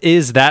 What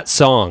is that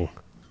song?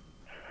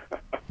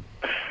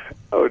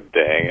 Oh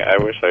dang! I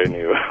wish I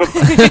knew.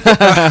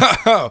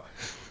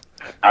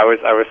 I was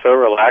so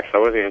relaxed. I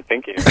wasn't even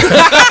thinking.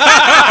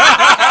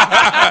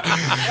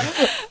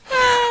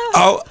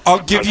 I'll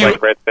give you.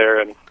 Like right there,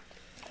 and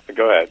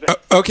go ahead.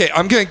 Okay,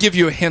 I'm going to give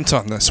you a hint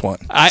on this one.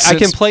 I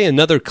can play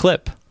another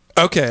clip.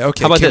 Okay. How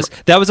about Can- this?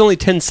 That was only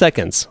 10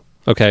 seconds.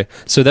 Okay.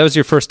 So that was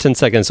your first 10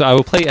 seconds. So I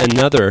will play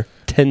another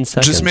 10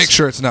 seconds. Just make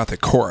sure it's not the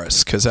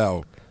chorus, because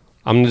I'll.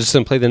 I'm just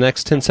going to play the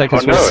next 10 Oh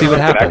seconds. no! We'll see what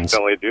I could happens.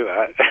 accidentally do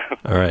that.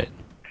 All right.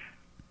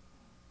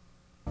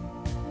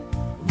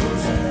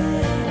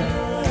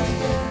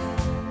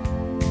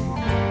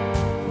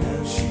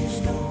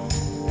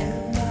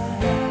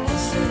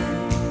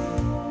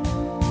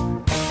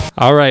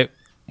 All right.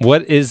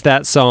 What is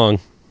that song?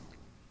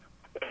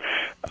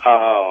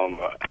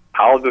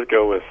 I'll just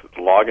go with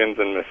Loggins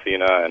and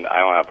Messina, and I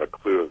don't have a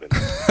clue of it.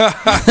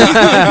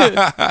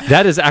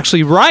 That is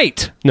actually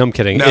right. No, I'm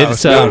kidding. No,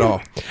 it's not at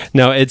all.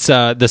 No, it's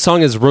the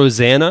song is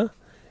Rosanna,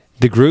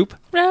 the group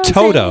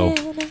Toto.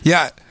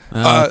 Yeah.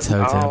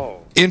 Toto. Oh,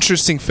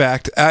 Interesting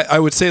fact. I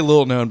would say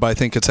little known, but I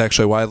think it's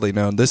actually widely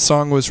known. This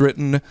song was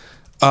written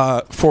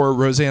for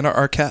Rosanna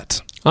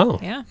Arquette. Oh,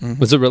 Yeah.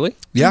 Was it really?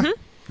 Yeah.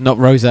 Not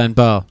Roseanne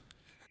Barr.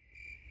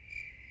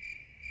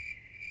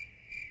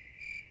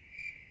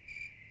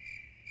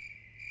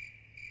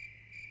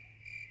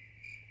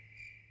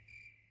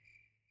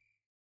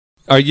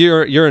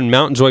 You're in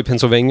Mountain Joy,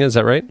 Pennsylvania? Is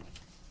that right?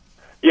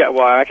 yeah.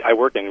 Well, I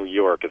work in New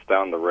York. It's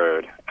down the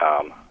road.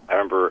 I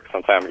remember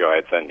some time ago I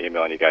had sent an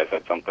email, and you guys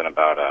said something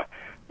about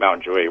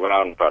Mount Joy. It went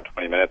on about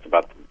 20 minutes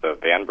about the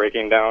van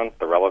breaking down,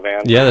 the Rella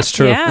van. Yeah, that's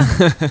true. Yeah.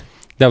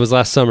 That was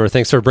last summer.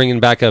 Thanks for bringing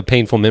back a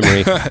painful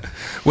memory.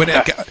 When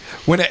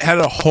it had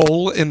a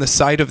hole in the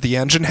side of the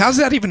engine. How's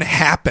that even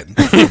happen?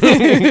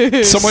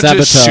 Someone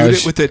just shoot Sabotage.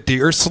 it with a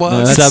deer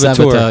slug? That's Saboteur.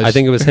 sabotage. I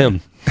think it was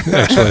him,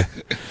 actually.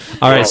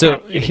 All right, so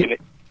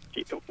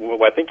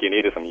Well, I think you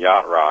needed some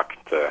yacht rock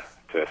to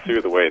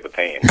soothe away the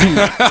pain.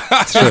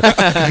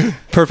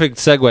 perfect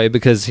segue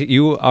because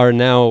you are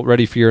now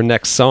ready for your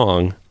next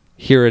song.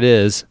 Here it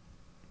is.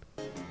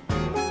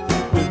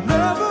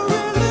 Never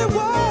really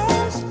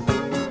was.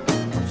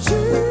 She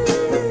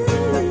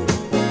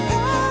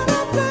had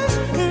a place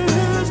in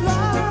his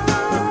life.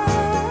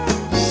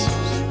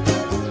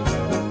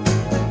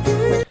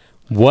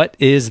 What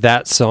is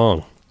that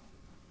song?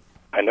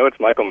 I know it's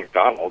Michael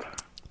McDonald.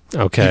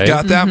 Okay.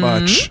 Got that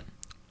much.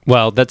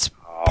 Well, that's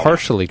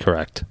partially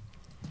correct.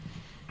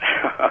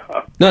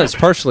 No, it's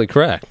partially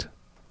correct.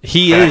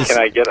 He is. Can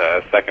I get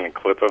a second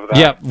clip of that?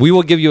 Yeah, we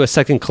will give you a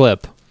second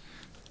clip.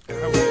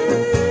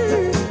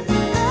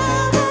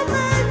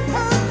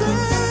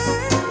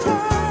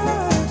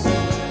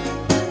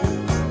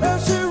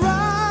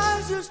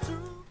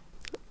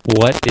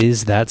 What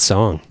is that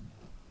song?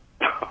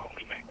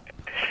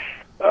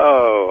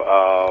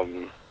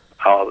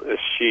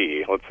 It's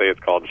She. Let's say it's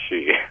called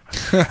She.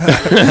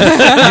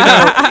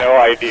 No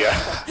idea.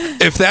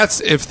 If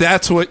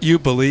that's what you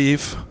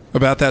believe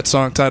about that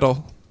song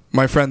title,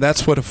 my friend,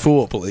 that's what a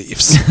fool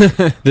believes.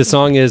 The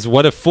song is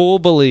 "What a Fool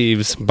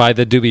Believes" by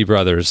the Doobie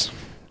Brothers.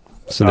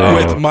 So there you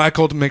With go.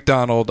 Michael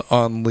McDonald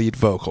on lead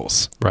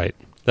vocals. Right.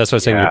 That's why I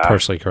was saying you're Yeah.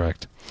 partially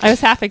correct. I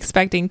was half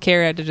expecting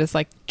Kara to just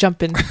like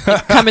jump in,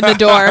 like, come in the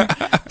door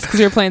because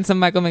you were playing some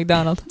Michael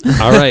McDonald.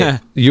 All right.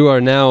 You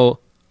are now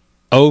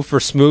O for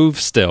smooth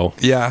still.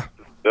 Yeah.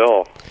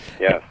 Still,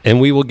 yes. And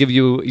we will give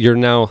you your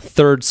now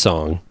third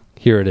song.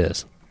 Here it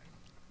is.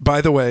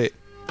 By the way,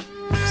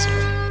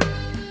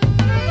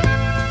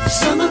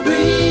 Summer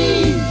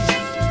breeze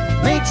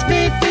makes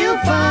me feel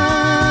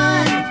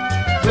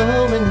fine,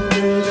 blowing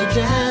through the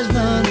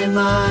jasmine in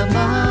my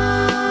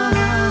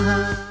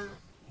mind.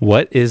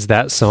 What is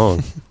that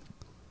song?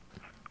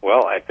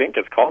 Well, I think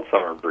it's called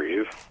Summer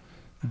Breeze.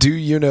 do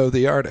you know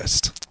the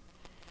artist?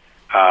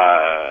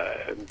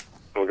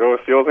 We'll go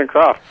with Fields and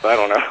Crofts. I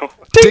don't know.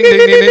 Ding, ding,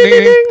 ding, ding,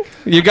 ding, ding.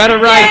 You got it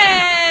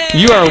right.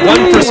 You are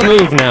one for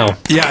smooth now.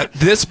 Yeah,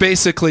 this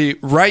basically,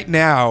 right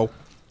now,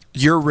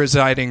 you're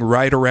residing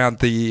right around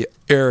the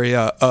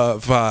area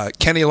of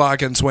Kenny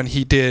Loggins when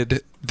he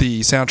did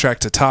the soundtrack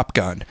to Top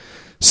Gun.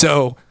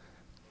 So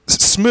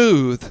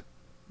smooth,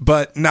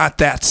 but not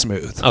that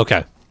smooth.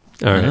 Okay.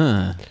 All right.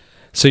 Ah.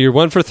 So you're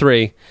 1 for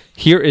 3.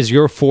 Here is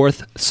your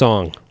fourth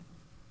song.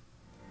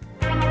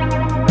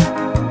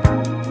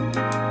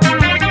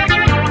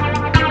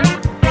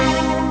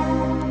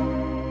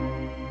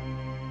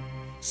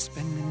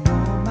 Spending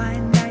all my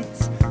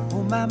nights,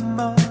 all my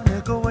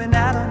money going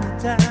out on the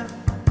town.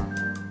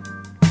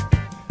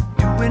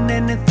 Doing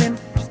anything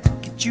just to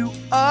get you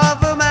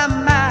off of my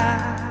mind.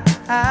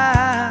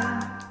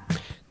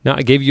 Now,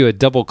 I gave you a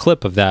double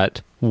clip of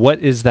that. What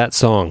is that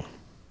song?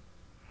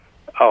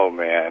 Oh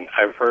man,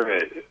 I've heard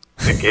it.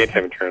 The gate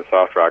time turn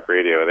soft rock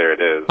radio. There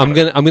it is. I'm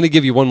gonna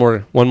give you one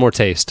more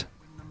taste.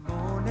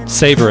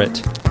 Savor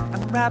it.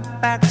 I'm right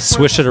back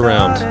Swish it where I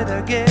around.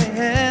 started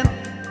again.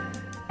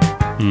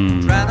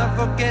 Trying to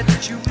forget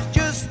that you was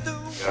just the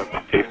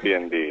Yeah, tasty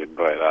indeed,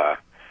 but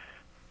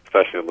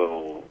especially a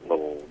little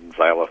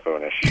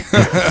xylophone-ish.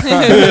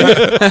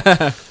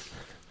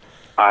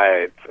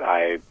 I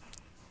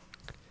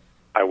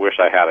wish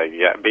I had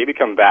Baby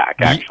Come Back,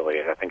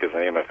 actually, I think is the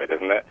name of it,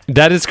 isn't it?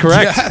 That is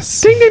correct.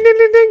 Yes. Ding, ding, ding,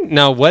 ding, ding.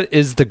 Now, what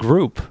is the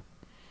group?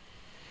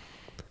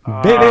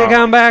 Baby,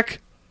 come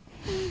back.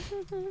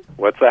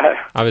 What's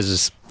that?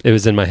 It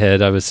was in my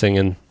head. I was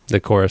singing the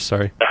chorus,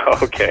 sorry.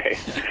 Okay.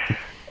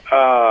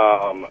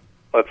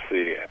 Let's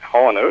see.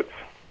 Hall & Oates?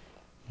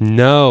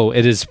 No,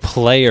 it is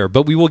Player,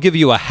 but we will give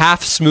you a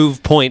half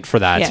smooth point for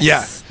that.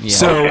 Yes. Yeah.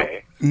 So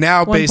Okay.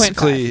 now 1.5.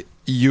 basically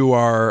you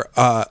are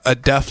a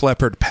Def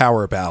Leppard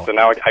power So ballad.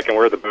 now I can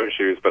wear the boat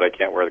shoes, but I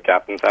can't wear the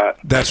captain's hat?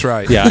 That's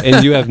right. Yeah,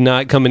 and you have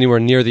not come anywhere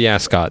near the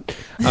ascot.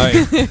 All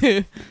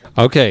right.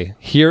 Okay,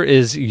 here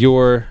is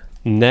your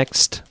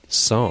next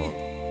song.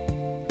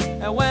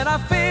 And when I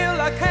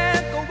feel I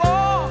can't go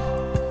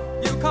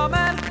on, you come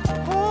and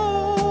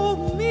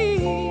hold me.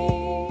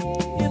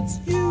 It's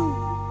you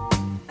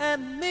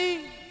and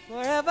me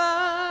forever.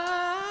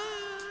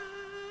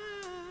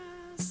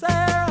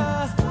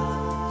 Sarah,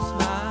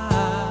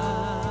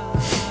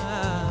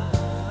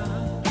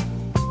 smile.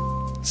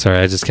 Sorry,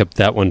 I just kept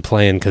that one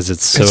playing because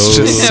it's so It's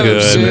just so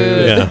good.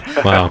 smooth.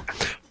 Yeah. Wow.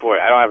 Boy,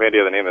 I don't have any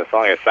idea the name of the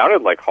song. It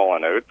sounded like Hall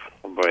 & Oates,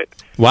 but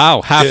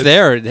Wow, half It-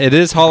 there. It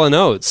is Hall &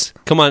 Oates.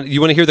 Come on,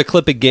 you want to hear the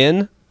clip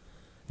again?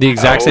 The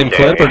exact same Okay.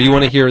 clip, or do you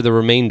want to hear the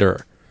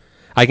remainder?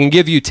 I can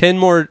give you 10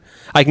 more.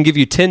 I can give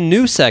you 10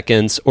 new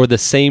seconds or the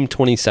same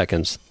 20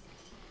 seconds.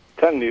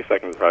 10 new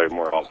seconds is probably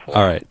more helpful.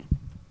 All right.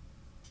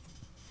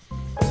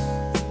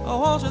 Oh,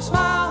 won't you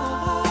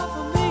smile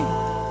for me,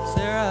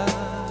 Sarah?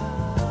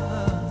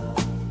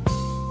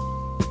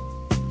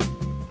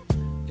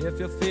 If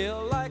you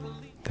feel like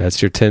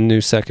That's your 10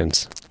 new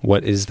seconds.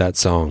 What is that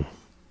song?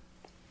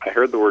 I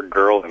heard the word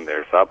girl in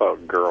there, so how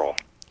about girl?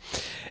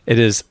 It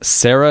is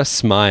Sarah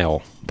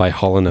Smile by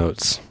Hall &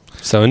 Oates.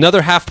 So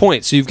another half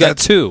point. So you've got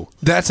That's- 2.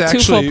 That's full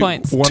actually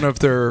points. one of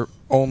their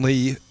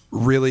only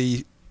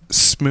really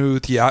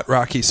smooth yacht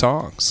rocky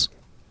songs.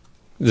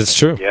 That's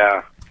true.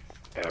 Yeah,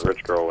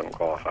 rich girl wouldn't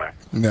qualify.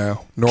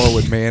 No, nor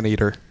would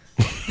Maneater.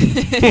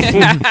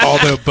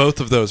 Although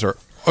both of those are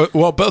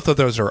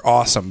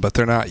awesome, but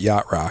they're not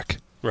yacht rock.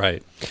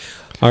 Right.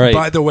 All right.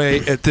 By the way,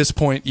 at this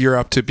point, you're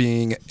up to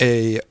being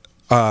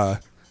I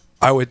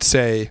would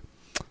say,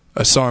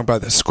 a song by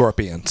the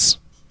Scorpions.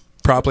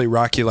 Probably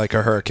Rocky Like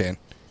a Hurricane.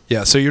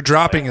 Yeah, so you're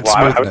dropping in Well,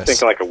 I smoothness. was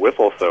thinking like a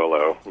whistle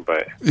solo,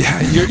 but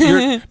Yeah,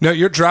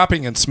 you're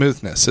dropping in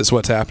smoothness is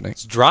what's happening.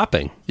 It's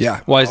dropping. Yeah.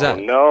 Why is oh that?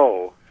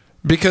 no.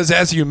 Because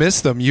as you miss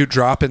them, you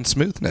drop in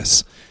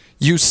smoothness.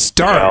 You Well,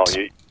 start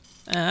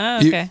Oh,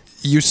 you- okay.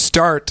 you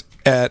start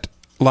at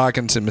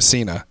Loggins and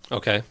Messina,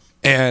 Okay.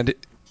 and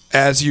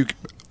as you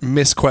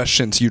miss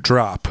questions, you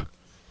drop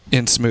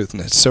in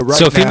smoothness. So right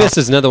So if now, he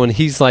misses another one,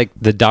 he's like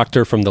the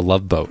doctor from The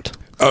Love Boat.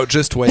 oh,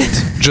 just wait,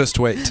 just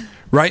wait.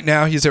 Right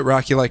now, he's at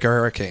Rocky Like a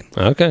Hurricane.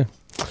 Okay.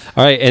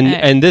 All right, and All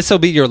right. and this will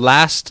be your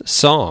last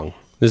song.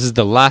 This is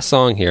the last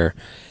song here,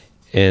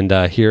 and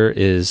here it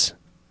is.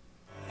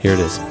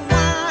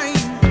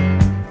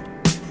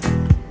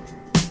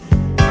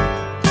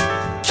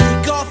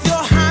 kick off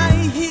your high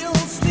heel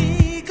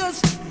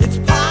sneakers. It's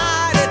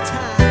party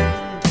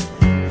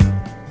time.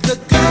 The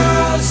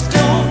girls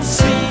don't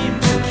seem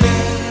to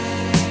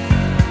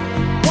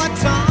care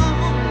what's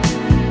on,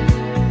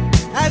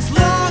 as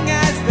long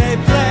as they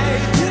play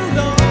you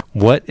know.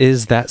 What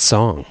is that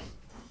song?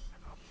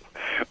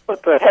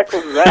 What the heck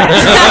was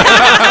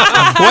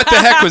that? What the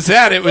heck was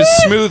that? It was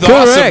smooth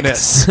Correct.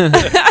 awesomeness.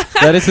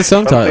 That is the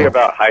song Something title.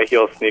 about high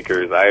heel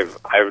sneakers.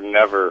 I've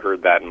never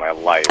heard that in my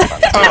life.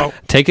 Oh,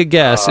 Take a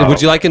guess.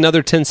 Would you like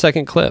another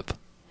 10-second clip?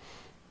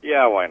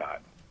 Yeah, why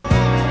not?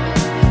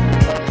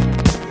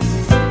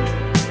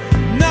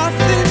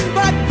 Nothing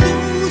but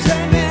blues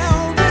and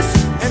Elvis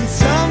and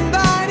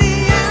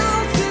somebody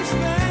else's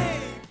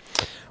fame.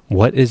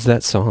 What is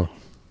that song?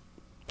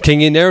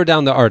 Can you narrow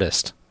down the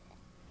artist?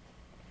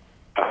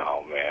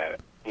 Oh man,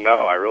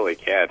 no, I really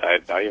can't. I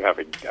don't even have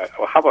a.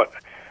 Well, how about?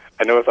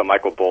 I know it's a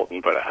Michael Bolton,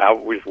 but how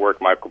we just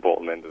work Michael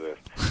Bolton into this?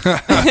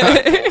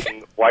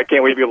 Why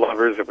can't we be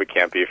lovers if we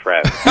can't be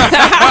friends?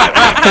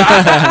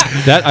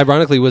 That,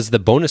 ironically, was the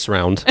bonus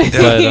round.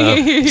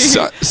 But,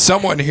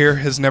 Someone here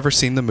has never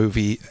seen the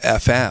movie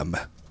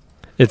FM.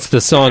 it's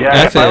the song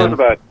Yeah, if I was FM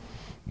about...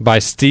 by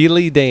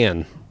Steely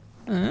Dan.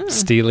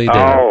 Steely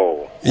Dan.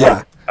 Oh.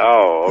 Yeah.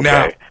 Oh,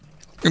 okay.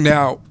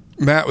 Now,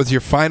 Matt, with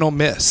your final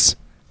miss,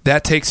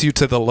 that takes you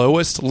to the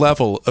lowest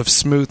level of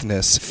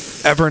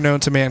smoothness ever known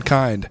to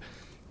mankind.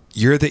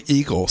 You're the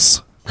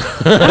Eagles.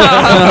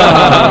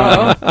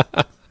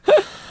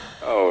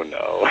 Oh,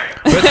 no.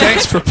 But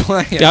thanks for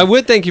playing. Yeah, I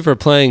would thank you for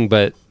playing,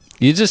 but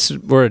you just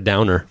were a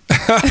downer.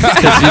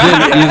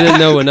 Because you didn't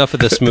know enough of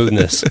the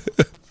smoothness.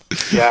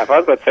 Yeah, if I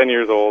was about 10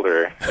 years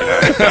older,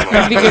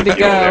 I'd be good to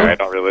go. I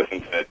don't really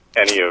listen to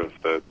any of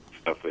the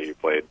stuff that you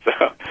played. So.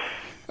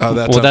 Oh,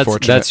 that's Well,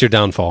 unfortunate. that's your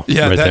downfall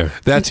right there.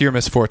 That's your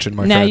misfortune,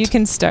 my Now friend. you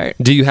can start.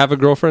 Do you have a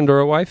girlfriend or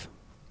a wife?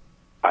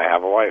 I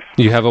have a wife.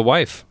 You have a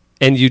wife,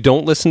 and you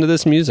don't listen to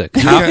this music.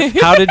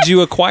 How did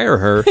you acquire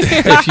her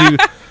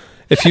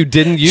if you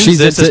didn't use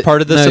this as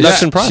part of the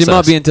seduction process? She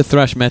might be into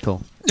thrash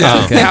metal. Yeah.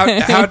 Oh, okay.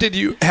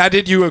 How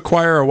did you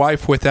acquire a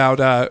wife without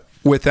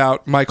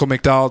Michael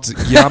McDonald's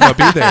 "Yama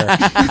Be There"?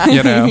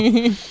 You know.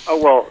 Oh,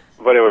 well,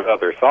 but it was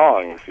other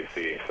songs, you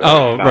see. So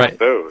Oh, not right.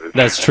 Those.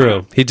 That's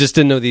true. He just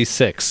didn't know these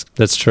 6.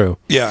 That's true.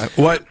 Yeah.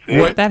 What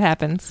That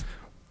happens.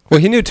 Well,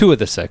 he knew 2 of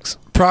the 6.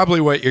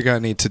 probably what you're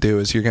going to need to do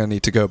is you're going to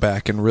need to go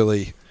back and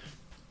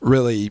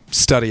really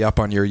study up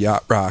on your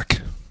yacht rock.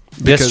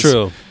 That's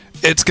true.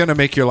 It's going to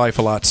make your life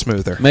a lot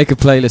smoother. Make a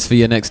playlist for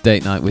your next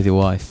date night with your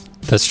wife.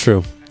 That's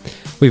true.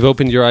 We've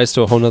opened your eyes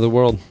to a whole nother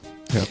world.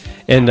 Yep.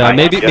 And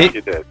maybe yes,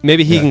 you did.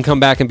 maybe he can come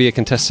back and be a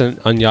contestant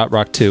on Yacht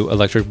Rock 2,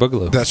 Electric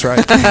Boogaloo. That's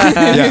right.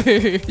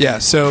 Yeah.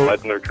 So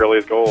Legend of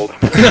Curly's Gold.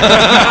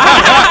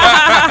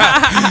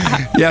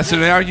 so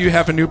now you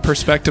have a new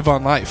perspective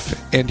on life,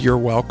 and you're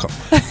welcome.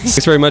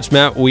 Thanks very much,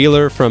 Matt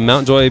Wheeler from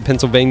Mount Joy,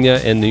 Pennsylvania,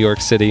 and New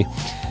York City,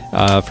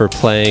 for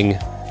playing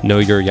Know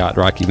Your Yacht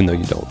Rock, even though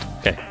you don't.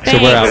 Okay,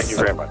 so we're out. Thank you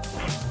very much.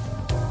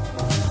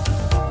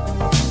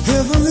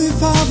 Heavenly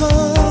Father,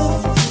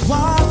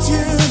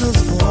 watching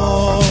us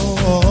fall.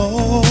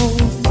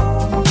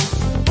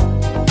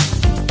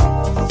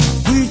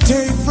 We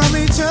take from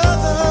each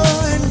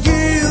other and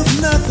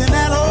give nothing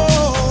at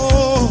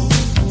all.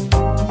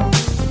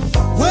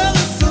 Well,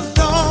 it's a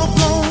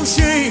doggone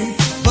shame,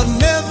 but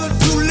never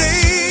too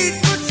late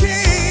for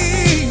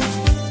change.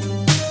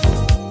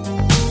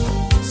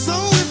 So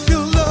if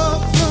your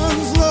love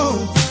runs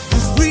low,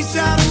 just reach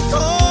out and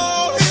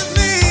call his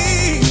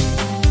name.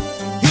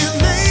 His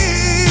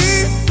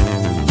name.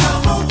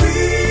 I'ma be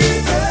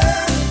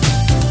there.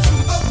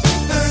 Up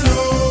and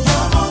over.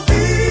 I'ma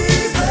be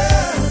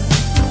there.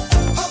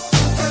 Up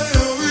and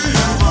over.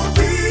 I'ma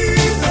be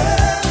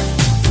there.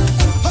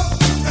 Up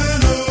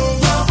and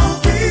over. I'ma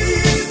be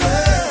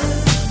there.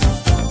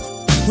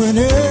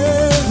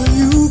 Whenever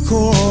you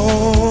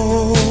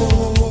call.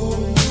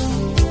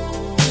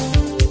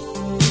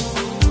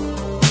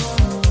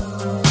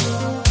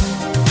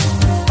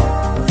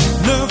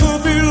 Never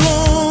be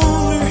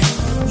lonely,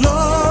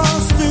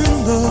 lost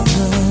in the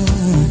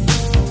night.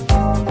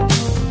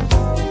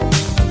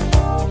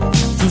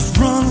 Just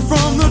run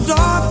from the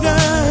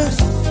darkness,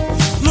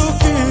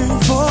 looking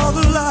for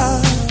the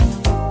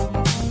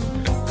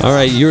light. All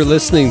right, you're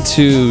listening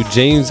to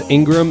James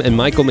Ingram and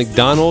Michael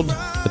McDonald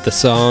with the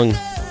song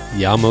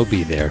Yamo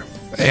Be There.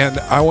 And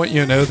I want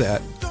you to know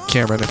that,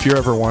 Cameron, if you're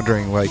ever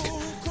wondering, like,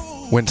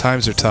 when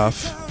times are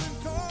tough,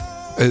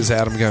 is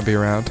Adam going to be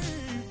around?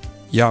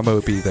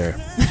 Yamo be there.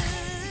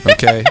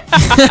 Okay?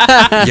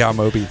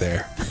 Yamo be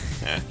there.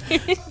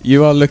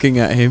 You are looking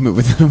at him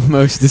with the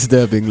most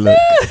disturbing look.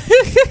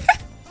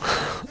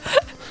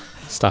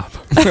 Stop.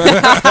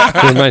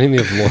 You're reminding me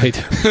of Lloyd.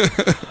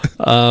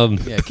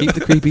 Yeah, keep the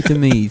creepy to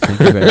me. Thank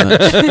you very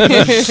much.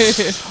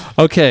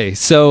 Okay,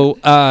 so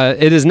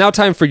it is now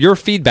time for your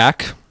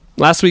feedback.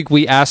 Last week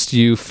we asked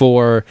you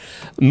for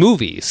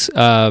movies.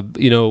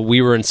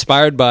 We were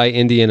inspired by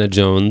Indiana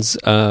Jones.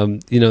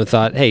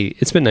 Thought, hey,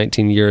 it's been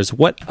 19 years.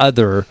 What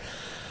other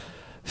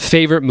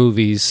favorite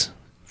movies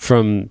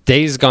from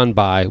days gone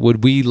by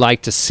would we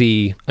like to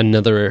see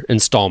another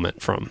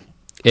installment from?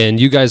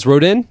 And you guys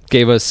wrote in,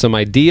 gave us some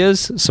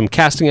ideas, some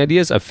casting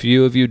ideas. A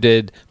few of you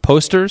did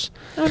posters.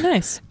 Oh,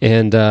 nice.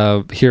 And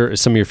here is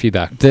some of your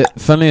feedback.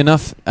 Funnily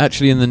enough,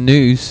 actually in the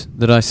news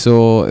that I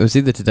saw, it was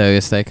either today or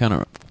yesterday, I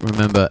can't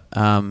remember,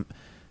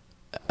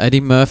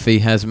 Eddie Murphy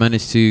has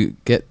managed to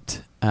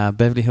get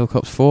Beverly Hills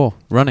Cops 4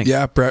 running.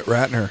 Yeah, Brett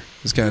Ratner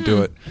is going to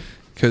do it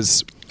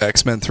because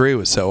X-Men 3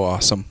 was so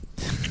awesome.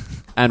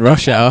 And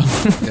Rush Hour.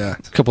 Yeah.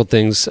 A couple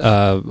things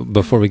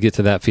before we get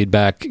to that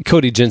feedback.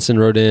 Cody Jensen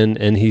wrote in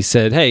and he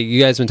said, hey,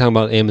 you guys have been talking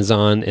about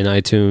Amazon and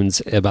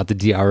iTunes about the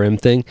DRM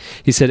thing.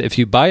 He said, if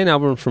you buy an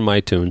album from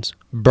iTunes,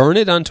 burn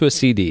it onto a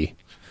CD,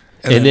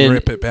 and then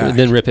rip it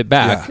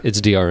back,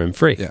 it's DRM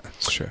free. Yeah,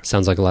 sure.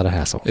 Sounds like a lot of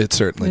hassle. It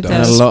certainly It does.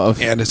 does. And a lot of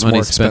and it's money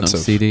more spent on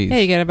expensive. CDs. Yeah,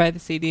 you gotta buy the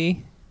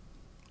CD.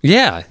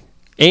 Yeah.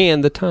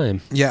 and the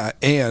time. Yeah,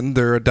 and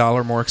they're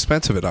 $1 more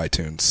expensive at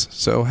iTunes.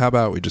 So how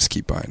about we just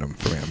keep buying them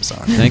from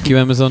Amazon? Thank you,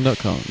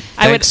 Amazon.com.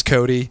 Thanks,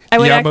 Cody. I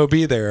would Yamo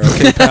be there.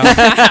 Okay,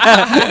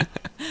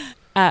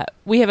 pal.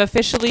 We have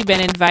officially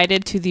been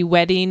invited to the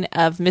wedding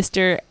of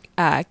Mr.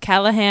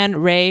 Callahan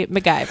Ray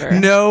MacGyver.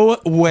 No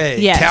way.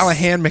 Yes.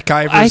 Callahan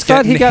MacGyver's I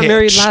thought he got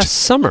married hitched. last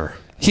summer.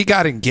 He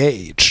got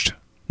engaged.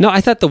 No, I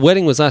thought the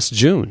wedding was last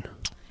June.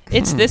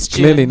 It's this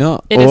June. Clearly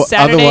not. It Or is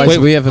Saturday. otherwise Wait,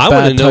 we have a I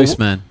wanna bad know-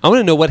 postman. I want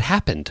to know what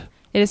happened.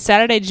 It is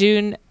Saturday,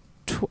 June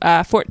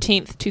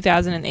 14th,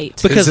 2008.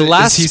 Because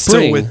last is he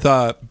spring,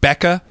 still with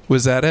Becca?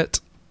 Was that it?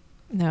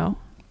 No.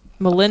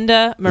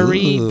 Melinda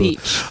Marie Ooh.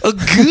 Beach.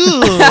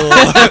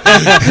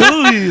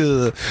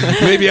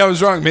 Maybe I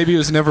was wrong. Maybe he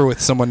was never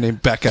with someone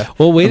named Becca.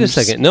 well, wait I'm a just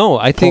second. No,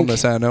 I Pulling think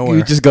this out of nowhere.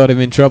 You just got him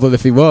in trouble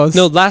if he was.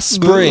 no. Last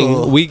spring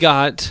Ugh. we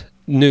got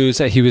news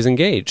that he was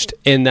engaged,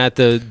 and that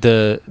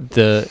the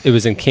it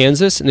was in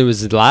Kansas, and it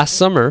was last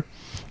summer,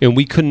 and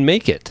we couldn't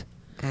make it.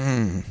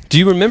 Do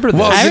you remember that?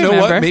 Well, I you know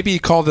remember. what? Maybe he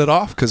called it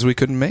off because we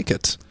couldn't make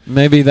it.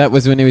 Maybe that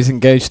was when he was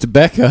engaged to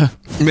Becca.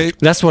 Maybe,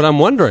 That's what I'm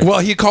wondering. well,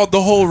 he called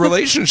the whole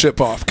relationship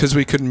off because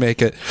we couldn't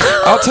make it.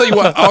 I'll tell you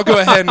what. I'll go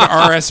ahead and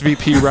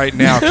RSVP right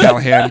now,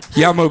 Callahan.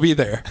 Yamo be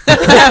there.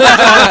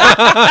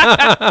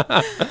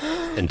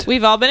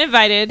 We've all been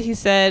invited. He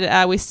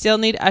said, we still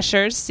need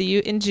ushers. See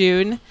you in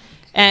June.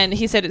 And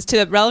he said it's to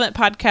the Relevant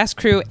Podcast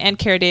crew and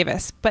Kara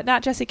Davis, but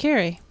not Jesse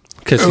Carey.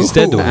 Because he's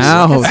dead to us.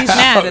 Ow. Because he's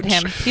mad at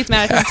him. He's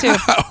mad at him,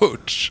 too.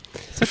 Ouch.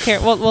 So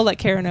Kara, we'll let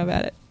Kara know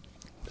about it.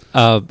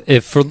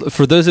 If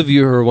for those of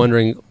you who are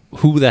wondering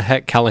who the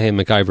heck Callahan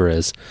MacGyver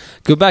is,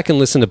 go back and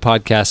listen to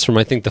podcasts from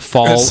I think the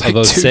fall That's like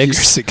of 2 years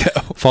 06. ago.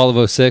 Fall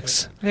of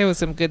 06. There was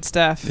some good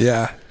stuff.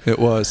 Yeah, it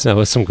was. That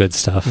was some good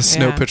stuff. The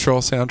Snow Yeah.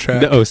 Patrol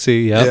soundtrack. The OC,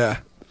 yep. Yeah.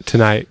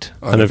 Tonight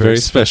on a very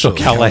special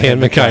Callahan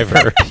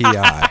MacGyver.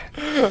 PI.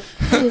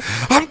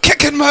 I'm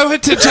kicking my way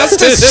to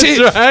Justice Chief.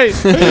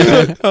 That's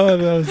right. Oh,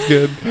 that was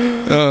good.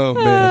 Oh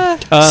man.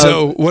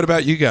 So, what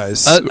about you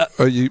guys?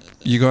 Are you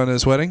going to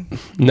his wedding?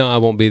 No, I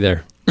won't be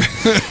there.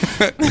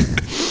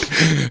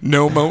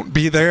 No, won't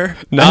be there.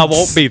 No, I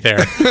won't be there.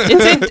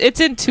 It's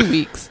in 2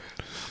 weeks.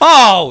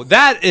 Oh,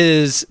 that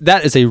is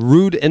a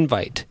rude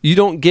invite. You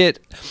don't get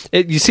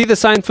it. You see the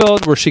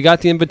Seinfeld where she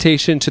got the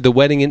invitation to the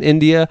wedding in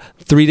India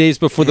 3 days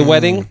before the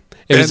wedding.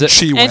 It And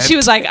she went. And she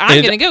was like, I'm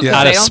and going to go because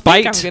out they of don't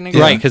spite, think I'm going to go.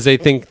 right? Because they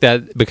think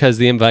that because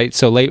the invite's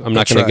so late, I'm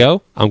not That's going to right.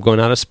 go. I'm going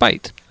out of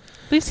spite.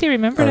 At least he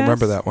remembered I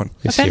remember us. that one.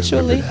 Yes, you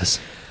remember Eventually. this.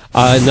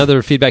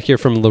 Another feedback here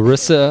from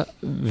Larissa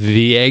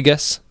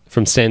Villegas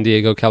from San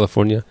Diego,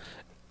 California.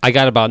 I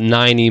got about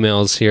 9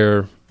 emails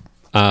here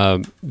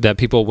that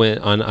people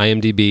went on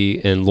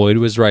IMDb, and Lloyd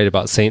was right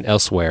about Saint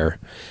Elsewhere,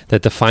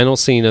 that the final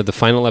scene of the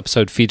final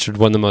episode featured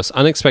one of the most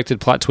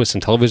unexpected plot twists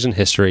in television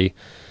history,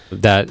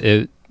 that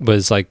it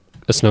was like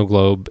a snow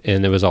globe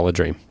and it was all a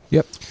dream.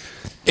 Yep.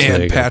 there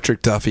And you go.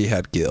 Patrick Duffy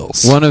had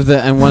gills. One of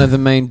the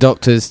main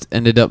doctors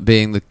ended up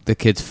being the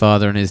kid's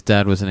father, and his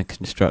dad was a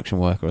construction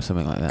worker or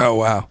something like that. Oh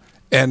wow!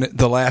 And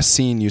the last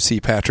scene, you see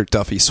Patrick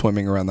Duffy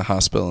swimming around the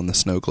hospital in the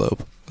snow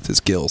globe with his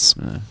gills.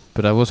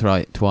 But I was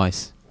right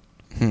twice.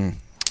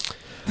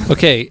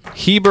 Okay,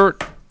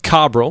 Hebert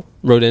Cabral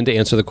wrote in to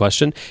answer the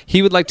question.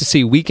 He would like to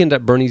see Weekend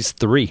at Bernie's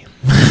 3.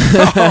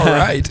 All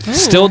right.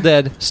 Still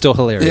dead, still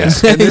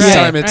hilarious. Yeah, and this Right,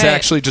 time it's right.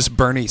 actually just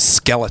Bernie's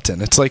skeleton.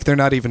 It's like they're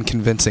not even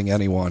convincing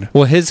anyone.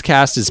 Well, his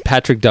cast is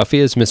Patrick Duffy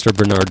as Mr.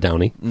 Bernard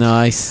Downey,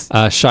 Nice.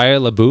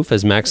 Shia LaBeouf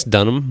as Max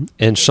Dunham,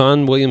 and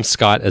Sean William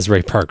Scott as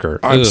Ray Parker.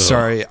 I'm Ugh.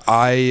 sorry.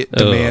 I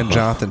demand Ugh.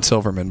 Jonathan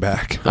Silverman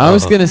back. I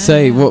was going to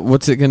say,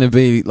 what's it going to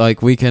be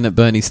like Weekend at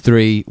Bernie's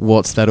 3,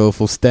 what's that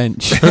awful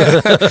stench?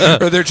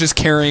 Or they're just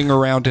carrying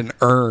around an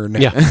urn.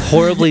 Yeah,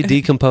 horribly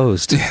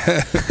decomposed.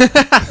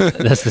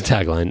 That's the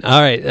tagline.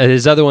 All right,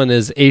 his other one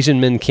is Asian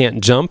Men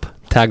Can't Jump.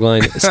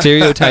 Tagline,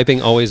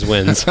 stereotyping always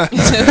wins.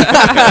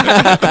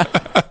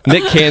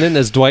 Nick Cannon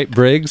as Dwight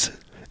Briggs.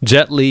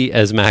 Jet Li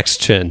as Max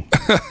Chin.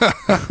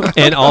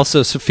 And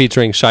also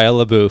featuring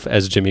Shia LaBeouf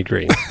as Jimmy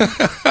Green.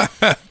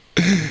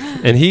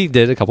 And he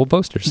did a couple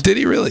posters. Did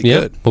he really?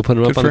 Yeah, Good. we'll put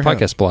them up Good on the for him.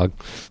 podcast blog.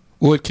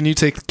 Wood, can you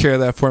take care of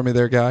that for me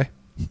there, guy?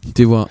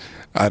 Do what?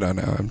 I don't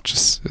know.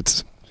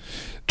 It's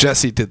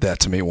Jesse did that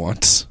to me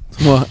once.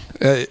 What?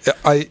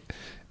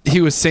 He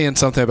was saying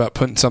something about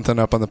putting something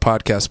up on the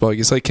podcast blog.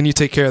 He's like, "Can you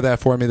take care of that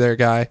for me, there,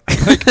 guy?"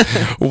 Like,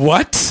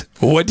 what?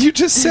 What'd you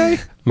just say?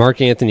 Mark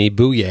Anthony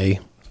Bouye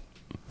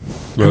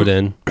wrote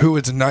in. Who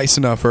was nice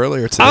enough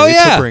earlier today Oh,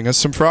 yeah. to bring us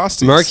some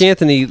Frosties? Mark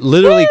Anthony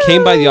literally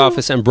came by the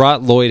office and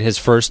brought Lloyd his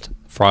first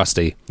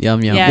Frosty.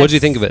 Yum, yum. Yeah. What did you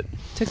think of it?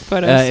 Took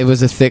photos. It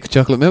was a thick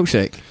chocolate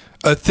milkshake.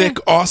 A thick,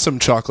 awesome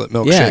chocolate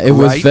milkshake. Yeah, it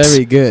was right?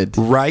 very good.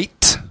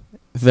 Right.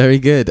 Very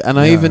good. And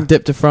I Yeah. even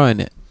dipped a fry in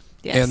it.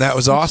 Yes, And that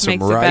was which awesome,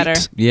 makes it right?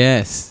 better.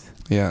 Yes.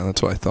 Yeah,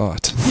 that's what I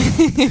thought.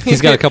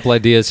 He's got a couple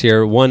ideas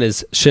here. One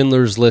is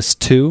Schindler's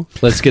List 2.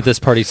 Let's get this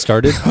party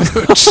started.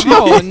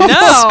 Oh,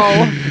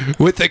 no.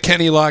 With the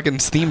Kenny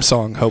Loggins theme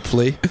song,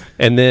 hopefully.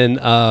 And then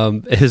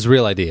his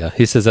real idea.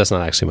 He says that's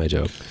not actually my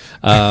joke.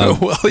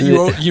 Well,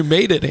 you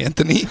made it,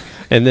 Anthony.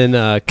 And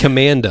then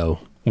Commando.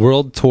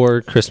 World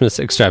Tour Christmas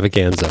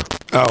Extravaganza.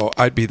 Oh,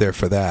 I'd be there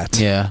for that.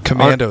 Yeah.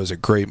 Commando is a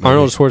great movie.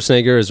 Arnold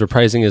Schwarzenegger is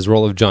reprising his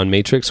role of John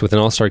Matrix with an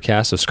all-star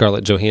cast of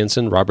Scarlett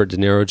Johansson, Robert De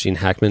Niro, Gene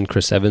Hackman,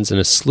 Chris Evans, and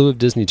a slew of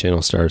Disney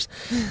Channel stars.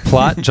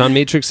 Plot: John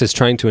Matrix is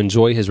trying to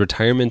enjoy his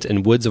retirement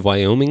in woods of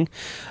Wyoming,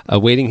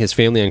 awaiting his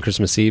family on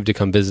Christmas Eve to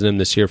come visit him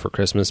this year for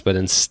Christmas, but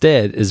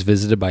instead is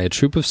visited by a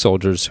troop of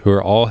soldiers who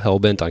are all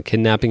hell-bent on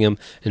kidnapping him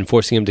and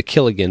forcing him to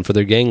kill again for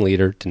their gang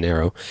leader, De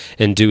Niro,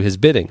 and do his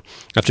bidding.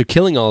 After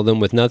killing all of them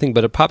with nothing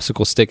but a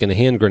popsicle stick and a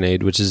hand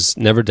grenade, which is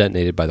never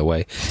detonated, by the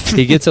way,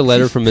 he gets a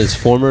letter from his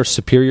former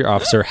superior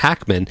officer,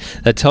 Hackman,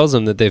 that tells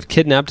him that they've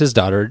kidnapped his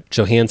daughter,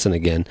 Johansson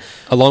again,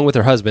 along with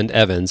her husband,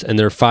 Evans, and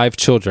their 5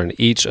 children,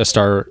 each a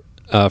star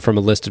from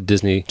a list of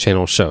Disney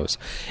Channel shows,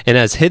 and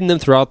has hidden them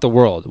throughout the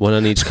world, one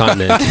on each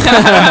continent,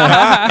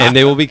 and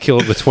they will be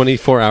killed within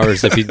 24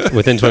 hours if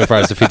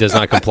he does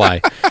not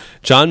comply.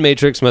 John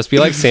Matrix must be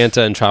like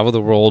Santa and travel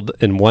the world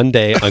in one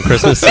day on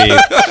Christmas Eve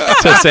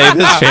to save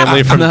his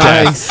family from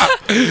death.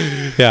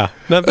 Yeah,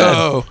 not bad.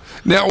 Oh.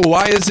 Now,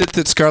 why is it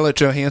that Scarlett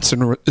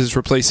Johansson is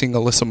replacing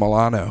Alyssa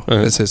Milano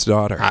as his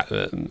daughter?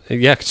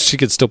 Yeah, she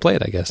could still play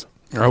it, I guess.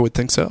 I would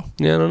think so.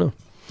 Yeah, I don't know.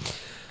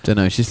 Don't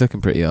know. She's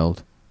looking pretty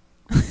old.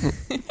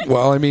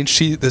 Well, I mean,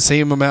 the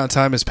same amount of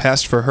time has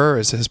passed for her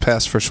as has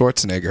passed for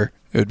Schwarzenegger.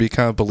 It would be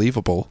kind of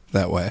believable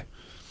that way.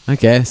 I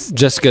guess.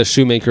 Jessica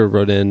Shoemaker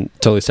wrote in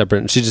totally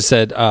separate. She just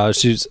said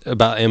she's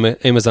about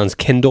Amazon's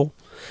Kindle,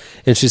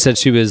 and she said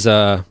she was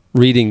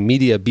reading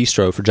Media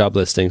Bistro for job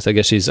listings. I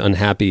guess she's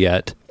unhappy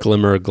at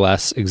Glimmer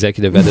Glass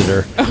executive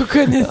editor. Oh,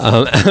 goodness.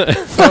 Oh,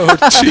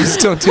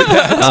 jeez, don't do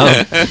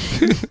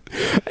that.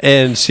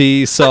 And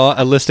she saw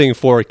a listing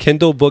for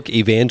Kindle Book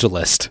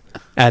Evangelist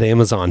at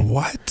Amazon.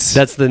 What?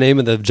 That's the name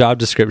of the job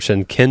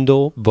description,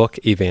 Kindle Book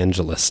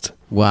Evangelist.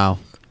 Wow.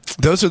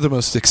 Those are the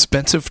most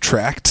expensive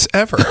tracts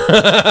ever.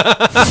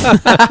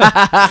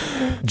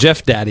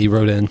 Jeff Daddy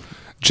wrote in.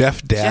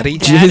 Jeff Daddy?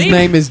 His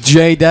name is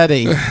J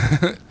Daddy.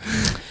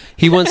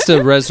 He wants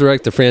to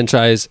resurrect the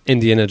franchise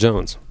Indiana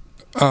Jones.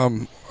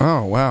 Oh,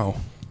 wow.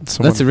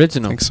 That's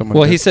original.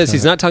 Well, he says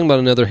he's not talking about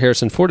another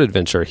Harrison Ford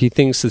adventure. He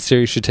thinks the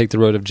series should take the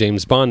road of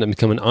James Bond and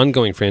become an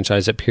ongoing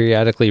franchise that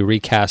periodically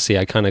recasts the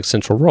iconic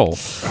central role.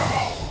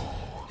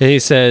 And he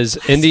says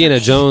Indiana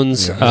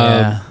Jones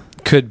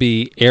could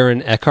be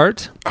Aaron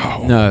Eckhart.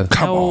 Oh, no.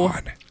 Come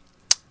on.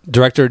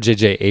 Director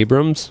J.J.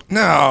 Abrams.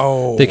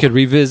 No. They could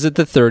revisit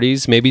the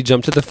 30s, maybe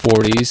jump to the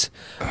 40s,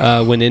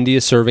 when Indy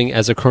is serving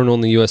as a colonel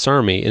in the U.S.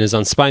 Army and is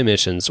on spy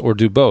missions, or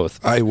do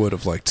both. I would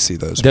have liked to see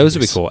those. Those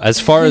would be cool. As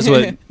far as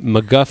what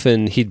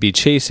MacGuffin he'd be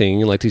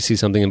chasing, I'd like to see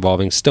something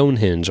involving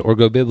Stonehenge, or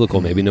go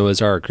biblical, maybe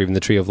Noah's Ark, or even the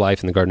Tree of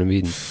Life in the Garden of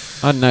Eden.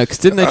 I don't know, because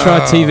didn't they try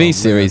a TV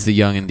series, The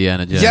Young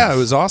Indiana Jones? Yeah, it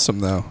was awesome,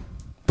 though.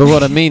 But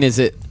what I mean is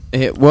it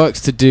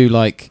works to do,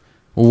 like,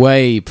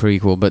 way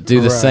prequel, but do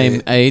the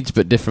same age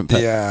but different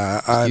Yeah,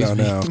 I don't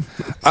know.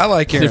 I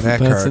like Aaron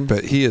Different Eckhart, person.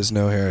 but he is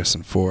no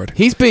Harrison Ford.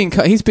 He's been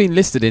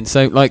listed in,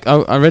 so like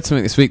I read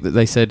something this week that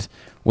they said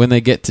when they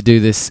get to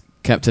do this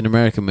Captain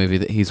America movie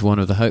that he's one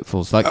of the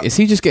hopefuls. Like, is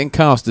he just getting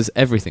cast as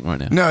everything right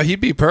now? No, he'd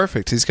be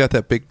perfect. He's got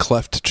that big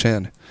cleft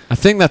chin. I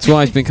think that's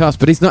why he's been cast,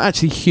 but he's not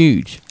actually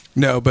huge.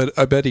 No, but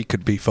I bet he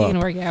could beef He up. can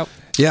work out.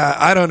 Yeah,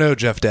 I don't know,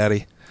 Jeff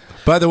Daddy.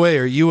 By the way,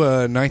 are you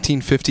a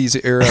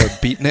 1950s era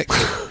beatnik?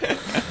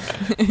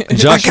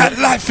 I got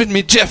life in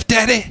me, Jeff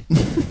Daddy.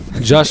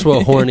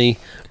 Joshua Horney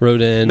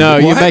wrote in. No,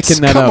 you're What?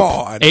 making that Come up.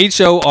 on.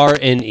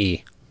 Horne.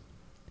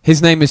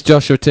 His name is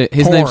Joshua.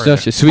 His name's Horn.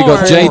 Joshua. So we got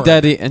Horn. J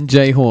Daddy and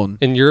J Horn.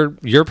 In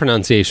your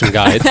pronunciation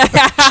guide.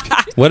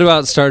 What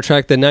about Star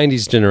Trek The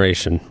 90s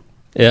Generation?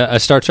 A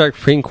Star Trek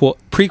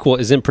prequel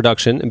is in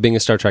production, and being a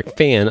Star Trek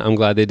fan, I'm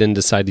glad they didn't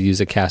decide to use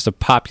a cast of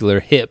popular,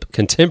 hip,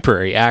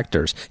 contemporary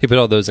actors. He put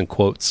all those in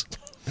quotes.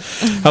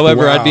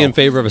 However, Wow. I'd be in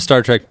favor of a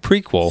Star Trek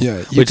prequel, Yeah,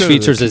 you which go to the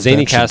features a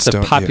zany cast of conventions,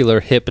 don't you? popular,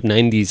 hip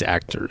 90s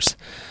actors.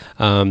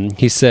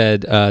 He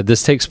said,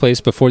 this takes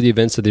place before the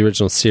events of the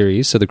original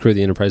series, so the crew of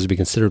the Enterprise would be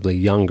considerably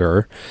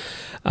younger.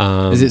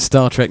 Is it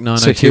Star Trek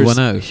So here's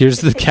 90210? here's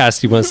the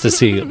cast he wants to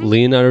see.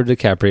 Leonardo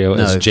DiCaprio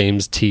No. as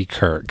James T.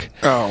 Kirk.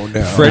 Oh,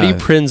 no. Freddie No.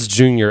 Prinze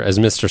Jr. as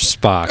Mr.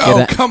 Spock.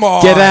 Oh, come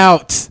on. Get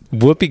out!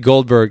 Whoopi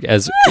Goldberg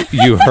as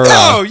Uhura.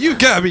 No, you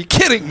gotta be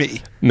kidding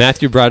me.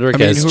 Matthew Broderick I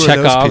mean, as who are those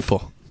Chekhov.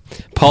 people?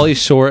 Pauly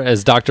Shore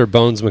as Dr.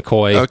 Bones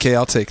McCoy. Okay,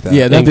 I'll take that.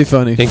 Yeah, that'd be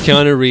funny. And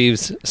Keanu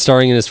Reeves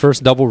starring in his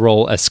first double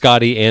role as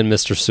Scotty and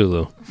Mr.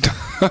 Sulu.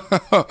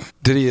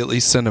 Did he at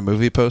least send a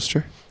movie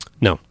poster?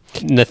 No.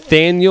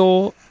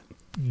 Nathaniel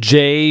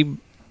J.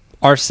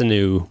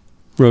 Arseneau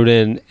wrote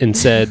in and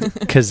said,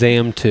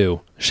 Kazam 2.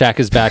 Shaq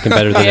is back and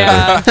better than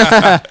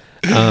ever.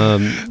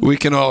 We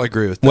can all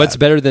agree with that. What's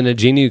better than a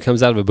genie who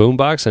comes out of a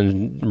boombox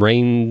and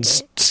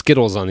rains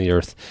Skittles on the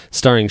earth?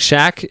 Starring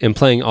Shaq and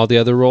playing all the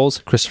other roles,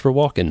 Christopher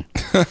Walken.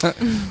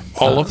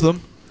 all of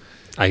them?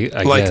 I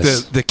Like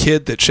guess. the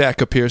kid that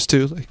Shaq appears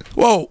to? Like,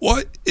 whoa,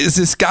 what is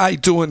this guy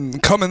doing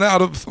coming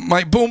out of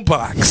my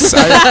boombox?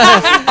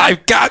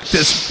 I've got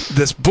this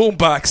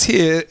boombox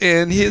here,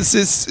 and here's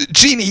this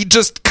genie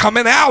just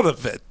coming out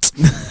of it.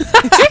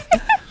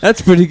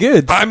 That's pretty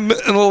good. I'm an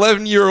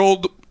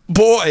 11-year-old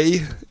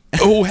boy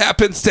who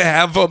happens to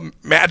have a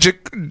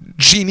magic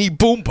genie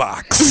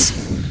boombox.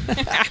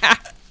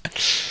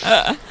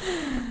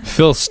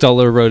 Phil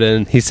Stuller wrote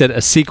in, he said,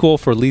 a sequel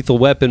for Lethal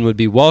Weapon would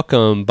be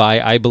welcome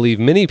by, I believe,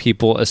 many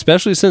people,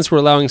 especially since we're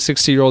allowing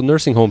 60-year-old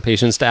nursing home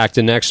patients to act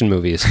in action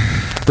movies.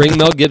 Bring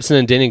Mel Gibson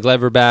and Danny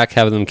Glover back,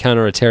 have them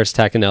counter a terrorist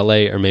attack in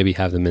L.A., or maybe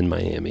have them in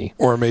Miami.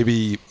 Or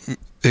maybe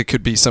it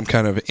could be some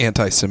kind of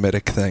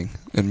anti-Semitic thing,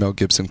 and Mel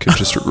Gibson could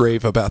just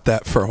rave about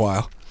that for a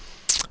while.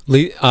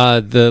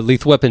 The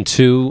Lethal Weapon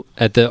 2,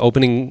 at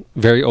the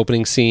very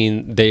opening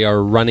scene, they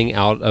are running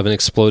out of an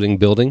exploding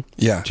building.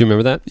 Yeah. Do you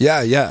remember that?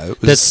 Yeah. It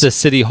was, that's the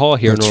City Hall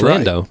here in that's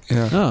Orlando. Right.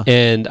 Yeah. Oh.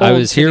 And I Old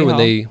was here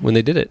City when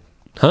they did it.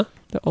 Huh?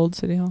 The old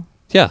City Hall.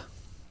 Yeah.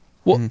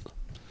 Well,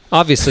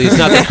 obviously, it's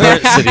not the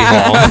current City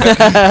Hall.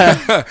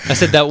 I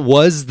said that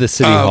was the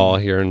City Hall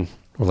here in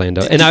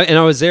Orlando. And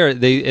I was there.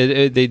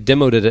 They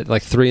demoed it at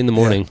like 3 in the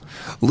morning.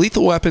 Yeah.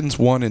 Lethal Weapons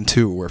 1 and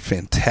 2 were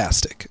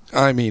fantastic.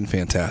 I mean,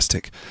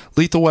 fantastic.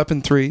 Lethal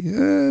Weapon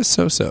 3,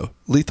 so-so.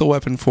 Lethal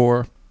Weapon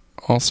 4,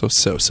 also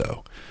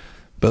so-so.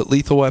 But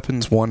Lethal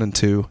Weapons 1 and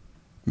 2,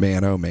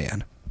 man, oh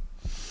man.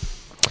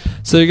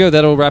 So there you go.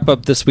 That'll wrap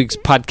up this week's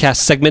podcast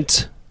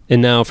segment.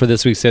 And now for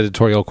this week's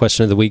editorial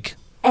question of the week.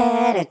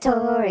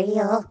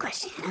 Editorial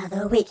question of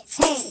the week.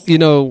 Hey. You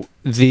know,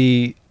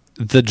 the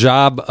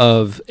job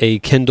of a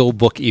Kindle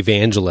book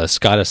evangelist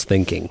got us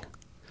thinking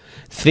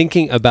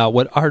about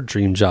what our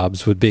dream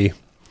jobs would be.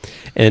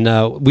 And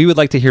we would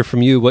like to hear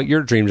from you what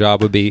your dream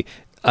job would be,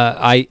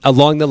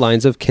 along the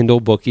lines of Kindle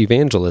book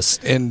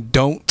evangelist. And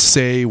don't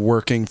say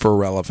working for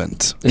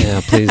Relevant.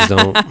 Yeah, please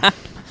don't.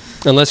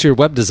 Unless you're a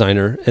web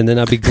designer, and then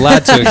I'd be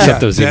glad to accept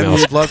those then emails.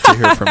 we'd love to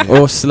hear from you.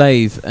 Or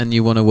slave, and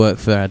you want to work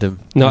for Adam.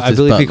 No, Which I is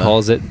believe he butler.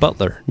 calls it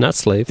butler, not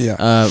slave.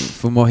 Yeah.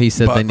 From what he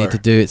said, they need Butler. to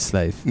do it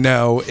slave.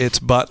 No, it's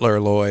Butler,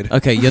 Lloyd.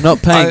 Okay, you're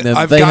not paying them.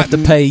 I've They have to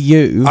gotten- pay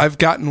you. I've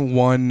gotten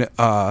one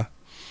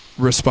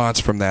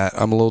response from that.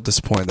 I'm a little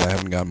disappointed that I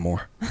haven't gotten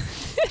more.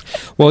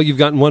 Well, you've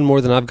gotten one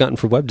more than I've gotten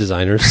for web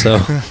designers, so.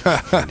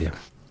 Yeah.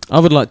 I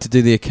would like to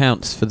do the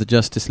accounts for the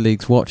Justice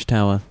League's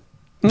Watchtower.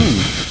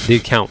 The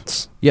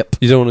accounts. Yep.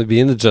 You don't want to be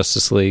in the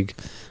Justice League.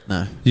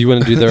 No. You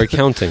want to do their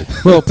accounting.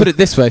 Well, put it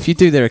this way. If you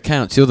do their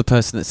accounts, you're the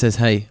person that says,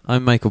 hey, I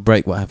make or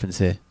break what happens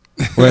here.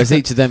 Whereas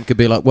each of them could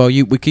be like, well,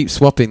 we keep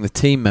swapping the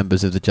team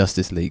members of the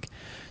Justice League.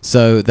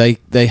 So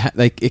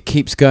it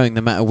keeps going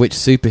no matter which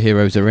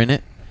superheroes are in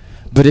it.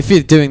 But if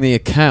you're doing the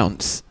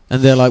accounts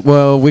and they're like,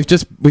 well, we've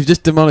just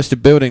demolished a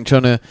building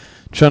trying to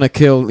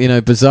kill,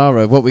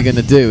 Bizarro, what are we going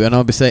to do? And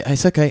I'll be saying, hey,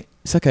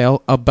 it's okay,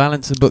 I'll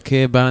balance a book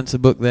here, balance a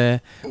book there,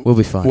 we'll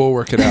be fine. We'll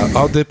work it out.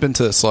 I'll dip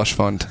into a slush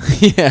fund.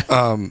 Yeah.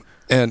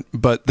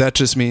 But that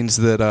just means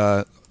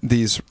that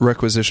these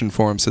requisition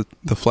forms that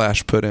the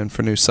Flash put in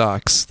for new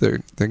socks, they're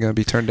going to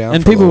be turned down.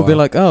 And for a people little will be while.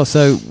 like, oh,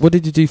 so what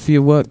did you do for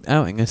your work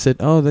outing? I said,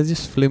 oh, they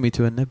just flew me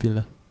to a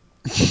nebula.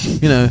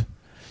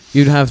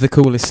 You'd have the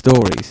coolest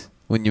stories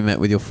when you met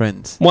with your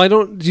friends. Why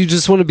don't you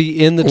just want to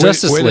be in the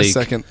Justice wait League? a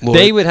second, Lloyd.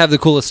 They would have the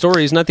coolest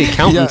stories, not the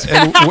accountants.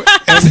 Yeah,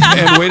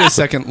 and wait a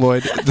second,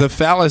 Lloyd. The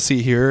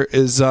fallacy here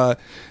is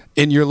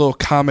in your little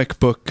comic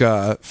book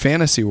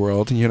fantasy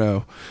world,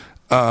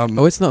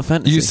 It's not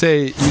fantasy. You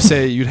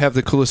say you'd have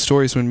the coolest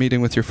stories when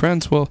meeting with your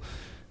friends. Well,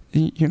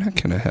 you're not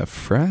going to have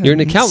friends. You're an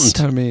accountant.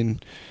 I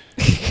mean,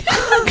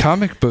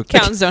 comic book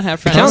Accountants don't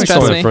have friends. Accountants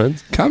Trust don't me. have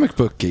friends. comic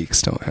book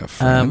geeks don't have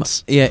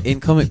friends. in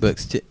comic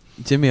books,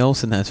 Jimmy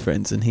Olsen has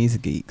friends, and he's a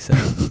geek. So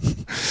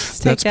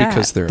That's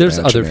because they're There's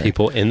other imaginary.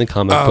 people in the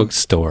comic book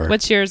store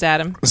What's yours,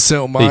 Adam?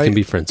 So that you can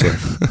be friends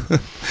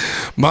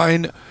with.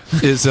 mine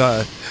is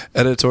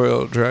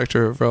editorial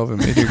director of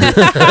Relevant Media Group.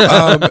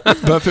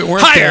 But if it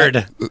weren't Hired!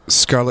 that,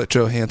 Scarlett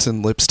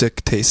Johansson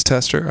lipstick taste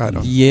tester, I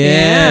don't.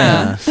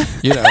 yeah.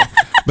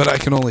 But I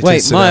can only Wait,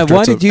 taste it Maya, after why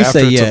it's did you after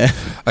say it's yeah?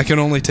 I can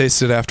only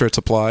taste it after it's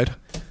applied.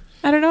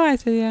 I don't know. I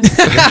said yeah.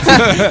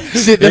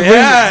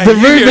 The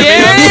room.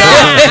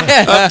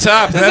 Up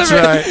top, that's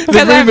right.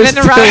 Because I've been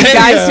around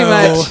guys too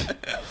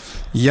much.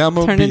 Yum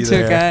Turned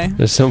into a guy.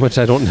 There's so much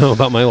I don't know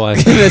about my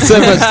life. There's so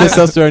much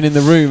testosterone in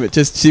the room. It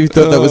just she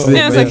thought that was the.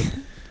 Yeah, it's like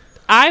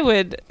I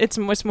would. It's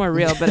much more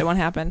real, but it won't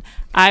happen.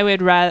 I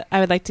would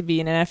like to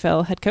be an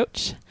NFL head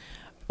coach,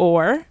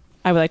 or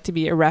I would like to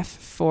be a ref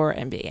for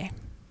NBA.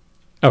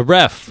 A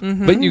ref.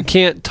 Mm-hmm. But you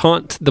can't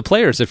taunt the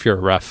players if you're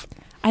a ref.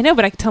 I know,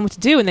 but I could tell them what to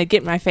do, and they'd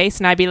get in my face,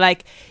 and I'd be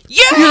like,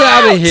 "Yeah, Get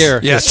out of here."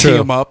 Yeah, It's tee true.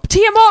 them up.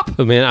 tee 'em up."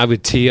 But man, I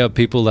would tee up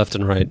people left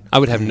and right. I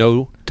would have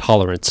no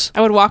tolerance.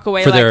 I would walk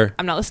away For like, their-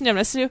 "I'm not listening. I'm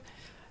listening to you.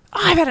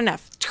 Oh, I've had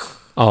enough."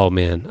 Oh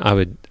man,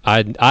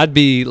 I'd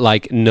be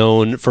like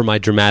known for my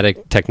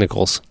dramatic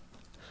technicals.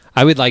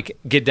 I would like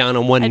get down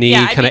on one knee,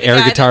 yeah, I'd kind of be the air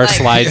guy that, guitar like-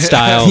 slide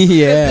style,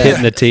 Yeah.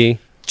 hitting the tee.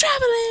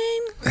 Traveling.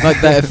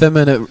 Like that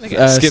effeminate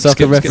Skip,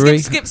 soccer skip, referee.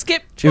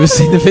 Skip. You ever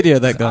seen the video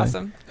of that It's guy?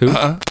 awesome. Who?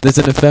 There's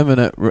an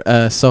effeminate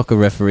soccer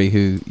referee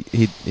who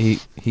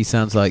he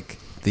sounds like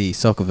the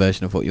soccer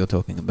version of what you're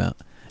talking about,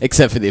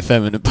 except for the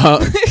effeminate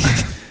part.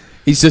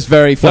 He's just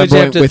very Why'd you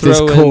have flamboyant to with his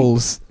throw in-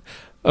 calls.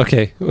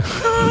 Okay.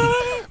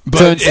 But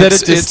So instead of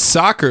it's just-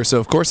 soccer, so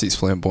of course he's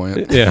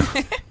flamboyant. Yeah.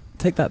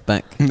 Take that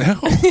back. No.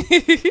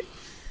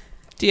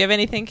 Do you have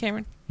anything,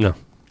 Cameron? No.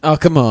 Oh,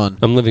 come on.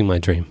 I'm living my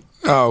dream.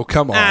 Oh,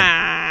 come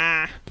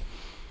on.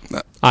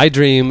 I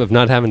dream of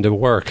not having to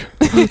work.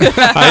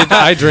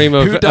 I dream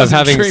Who of doesn't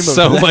having dream of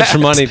so much that?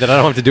 money that I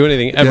don't have to do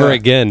anything ever Yeah.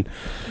 again.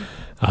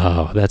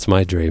 Oh, that's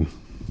my dream.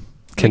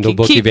 Kindle can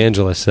Book keep-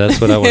 Evangelist.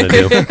 That's what I want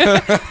to do.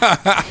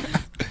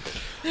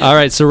 All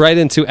right, so write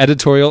into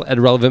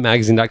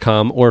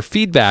editorial@relevantmagazine.com or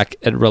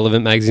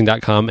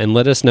feedback@relevantmagazine.com and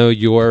let us know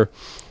your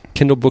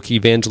Kindle Book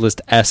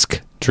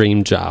Evangelist-esque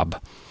dream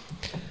job.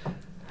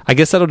 I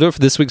guess that'll do it for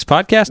this week's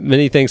podcast.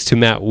 Many thanks to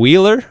Matt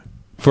Wheeler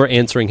for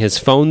answering his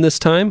phone this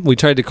time. We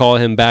tried to call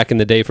him back in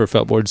the day for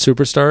Feltboard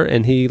Superstar,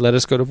 and he let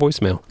us go to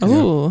voicemail.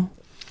 Ooh.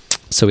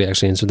 So we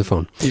actually answered the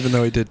phone. Even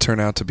though he did turn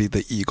out to be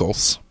the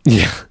Eagles.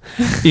 Yeah.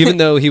 Even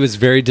though he was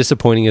very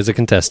disappointing as a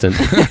contestant.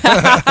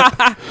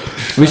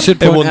 We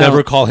should And point we'll out,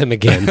 never call him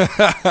again.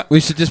 we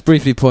should just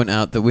briefly point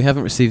out that we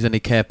haven't received any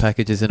care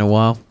packages in a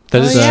while.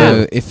 That is So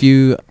true. if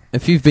you've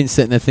been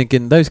sitting there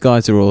thinking those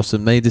guys are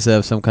awesome, they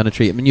deserve some kind of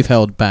treatment, you've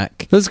held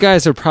back. Those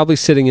guys are probably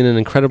sitting in an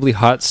incredibly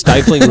hot,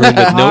 stifling room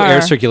with no air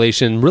Are.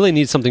 circulation, really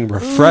need something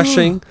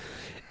refreshing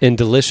and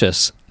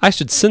delicious. I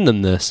should send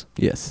them this.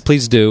 Yes.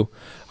 Please do.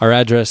 Our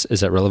address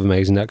is at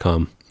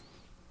relevantmagazine.com.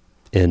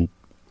 And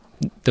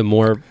the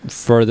more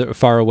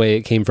far away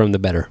it came from, the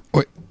better.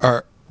 Wait,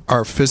 our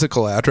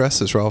physical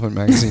address is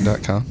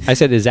relevantmagazine.com. I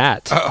said is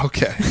at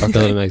Okay.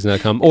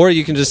 relevantmagazine.com. Or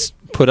you can just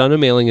put on a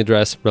mailing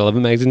address,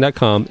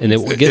 relevantmagazine.com, and it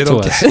will get to It'll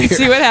us. get here.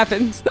 See what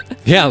happens.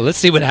 Yeah, let's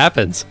see what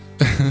happens.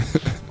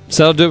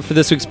 So that'll do it for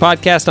this week's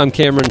podcast. I'm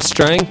Cameron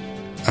Strang.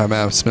 I'm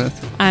Adam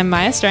Smith. I'm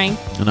Maya Strang.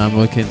 And I'm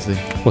Roy Kinsley.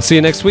 We'll see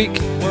you next week.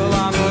 Well,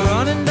 I'm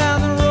running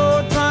down the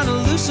road trying to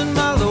loosen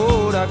my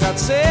load. I got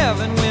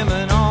 7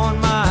 women on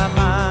my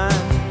mind.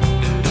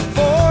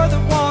 4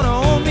 that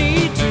wanna own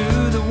me,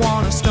 2 that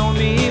wanna stone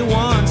me.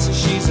 1 says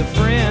she's a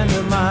friend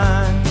of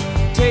mine.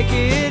 Take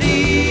it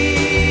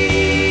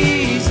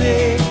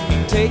easy,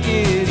 take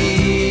it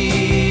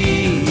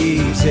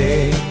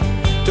easy.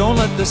 Don't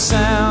let the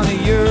sound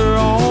of your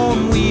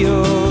own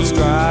wheels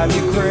drive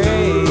you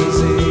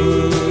crazy.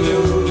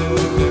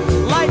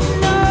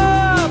 Lighten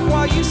up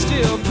while you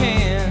still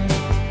can.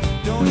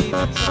 Don't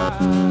even try.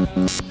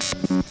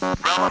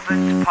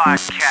 Relevant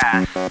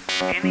Podcast.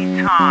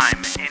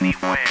 Anytime,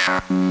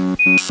 anywhere.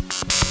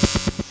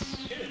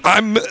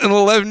 I'm an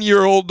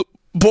 11-year-old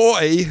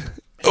boy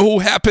who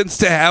happens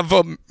to have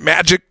a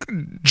magic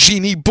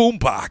genie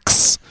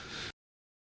boombox.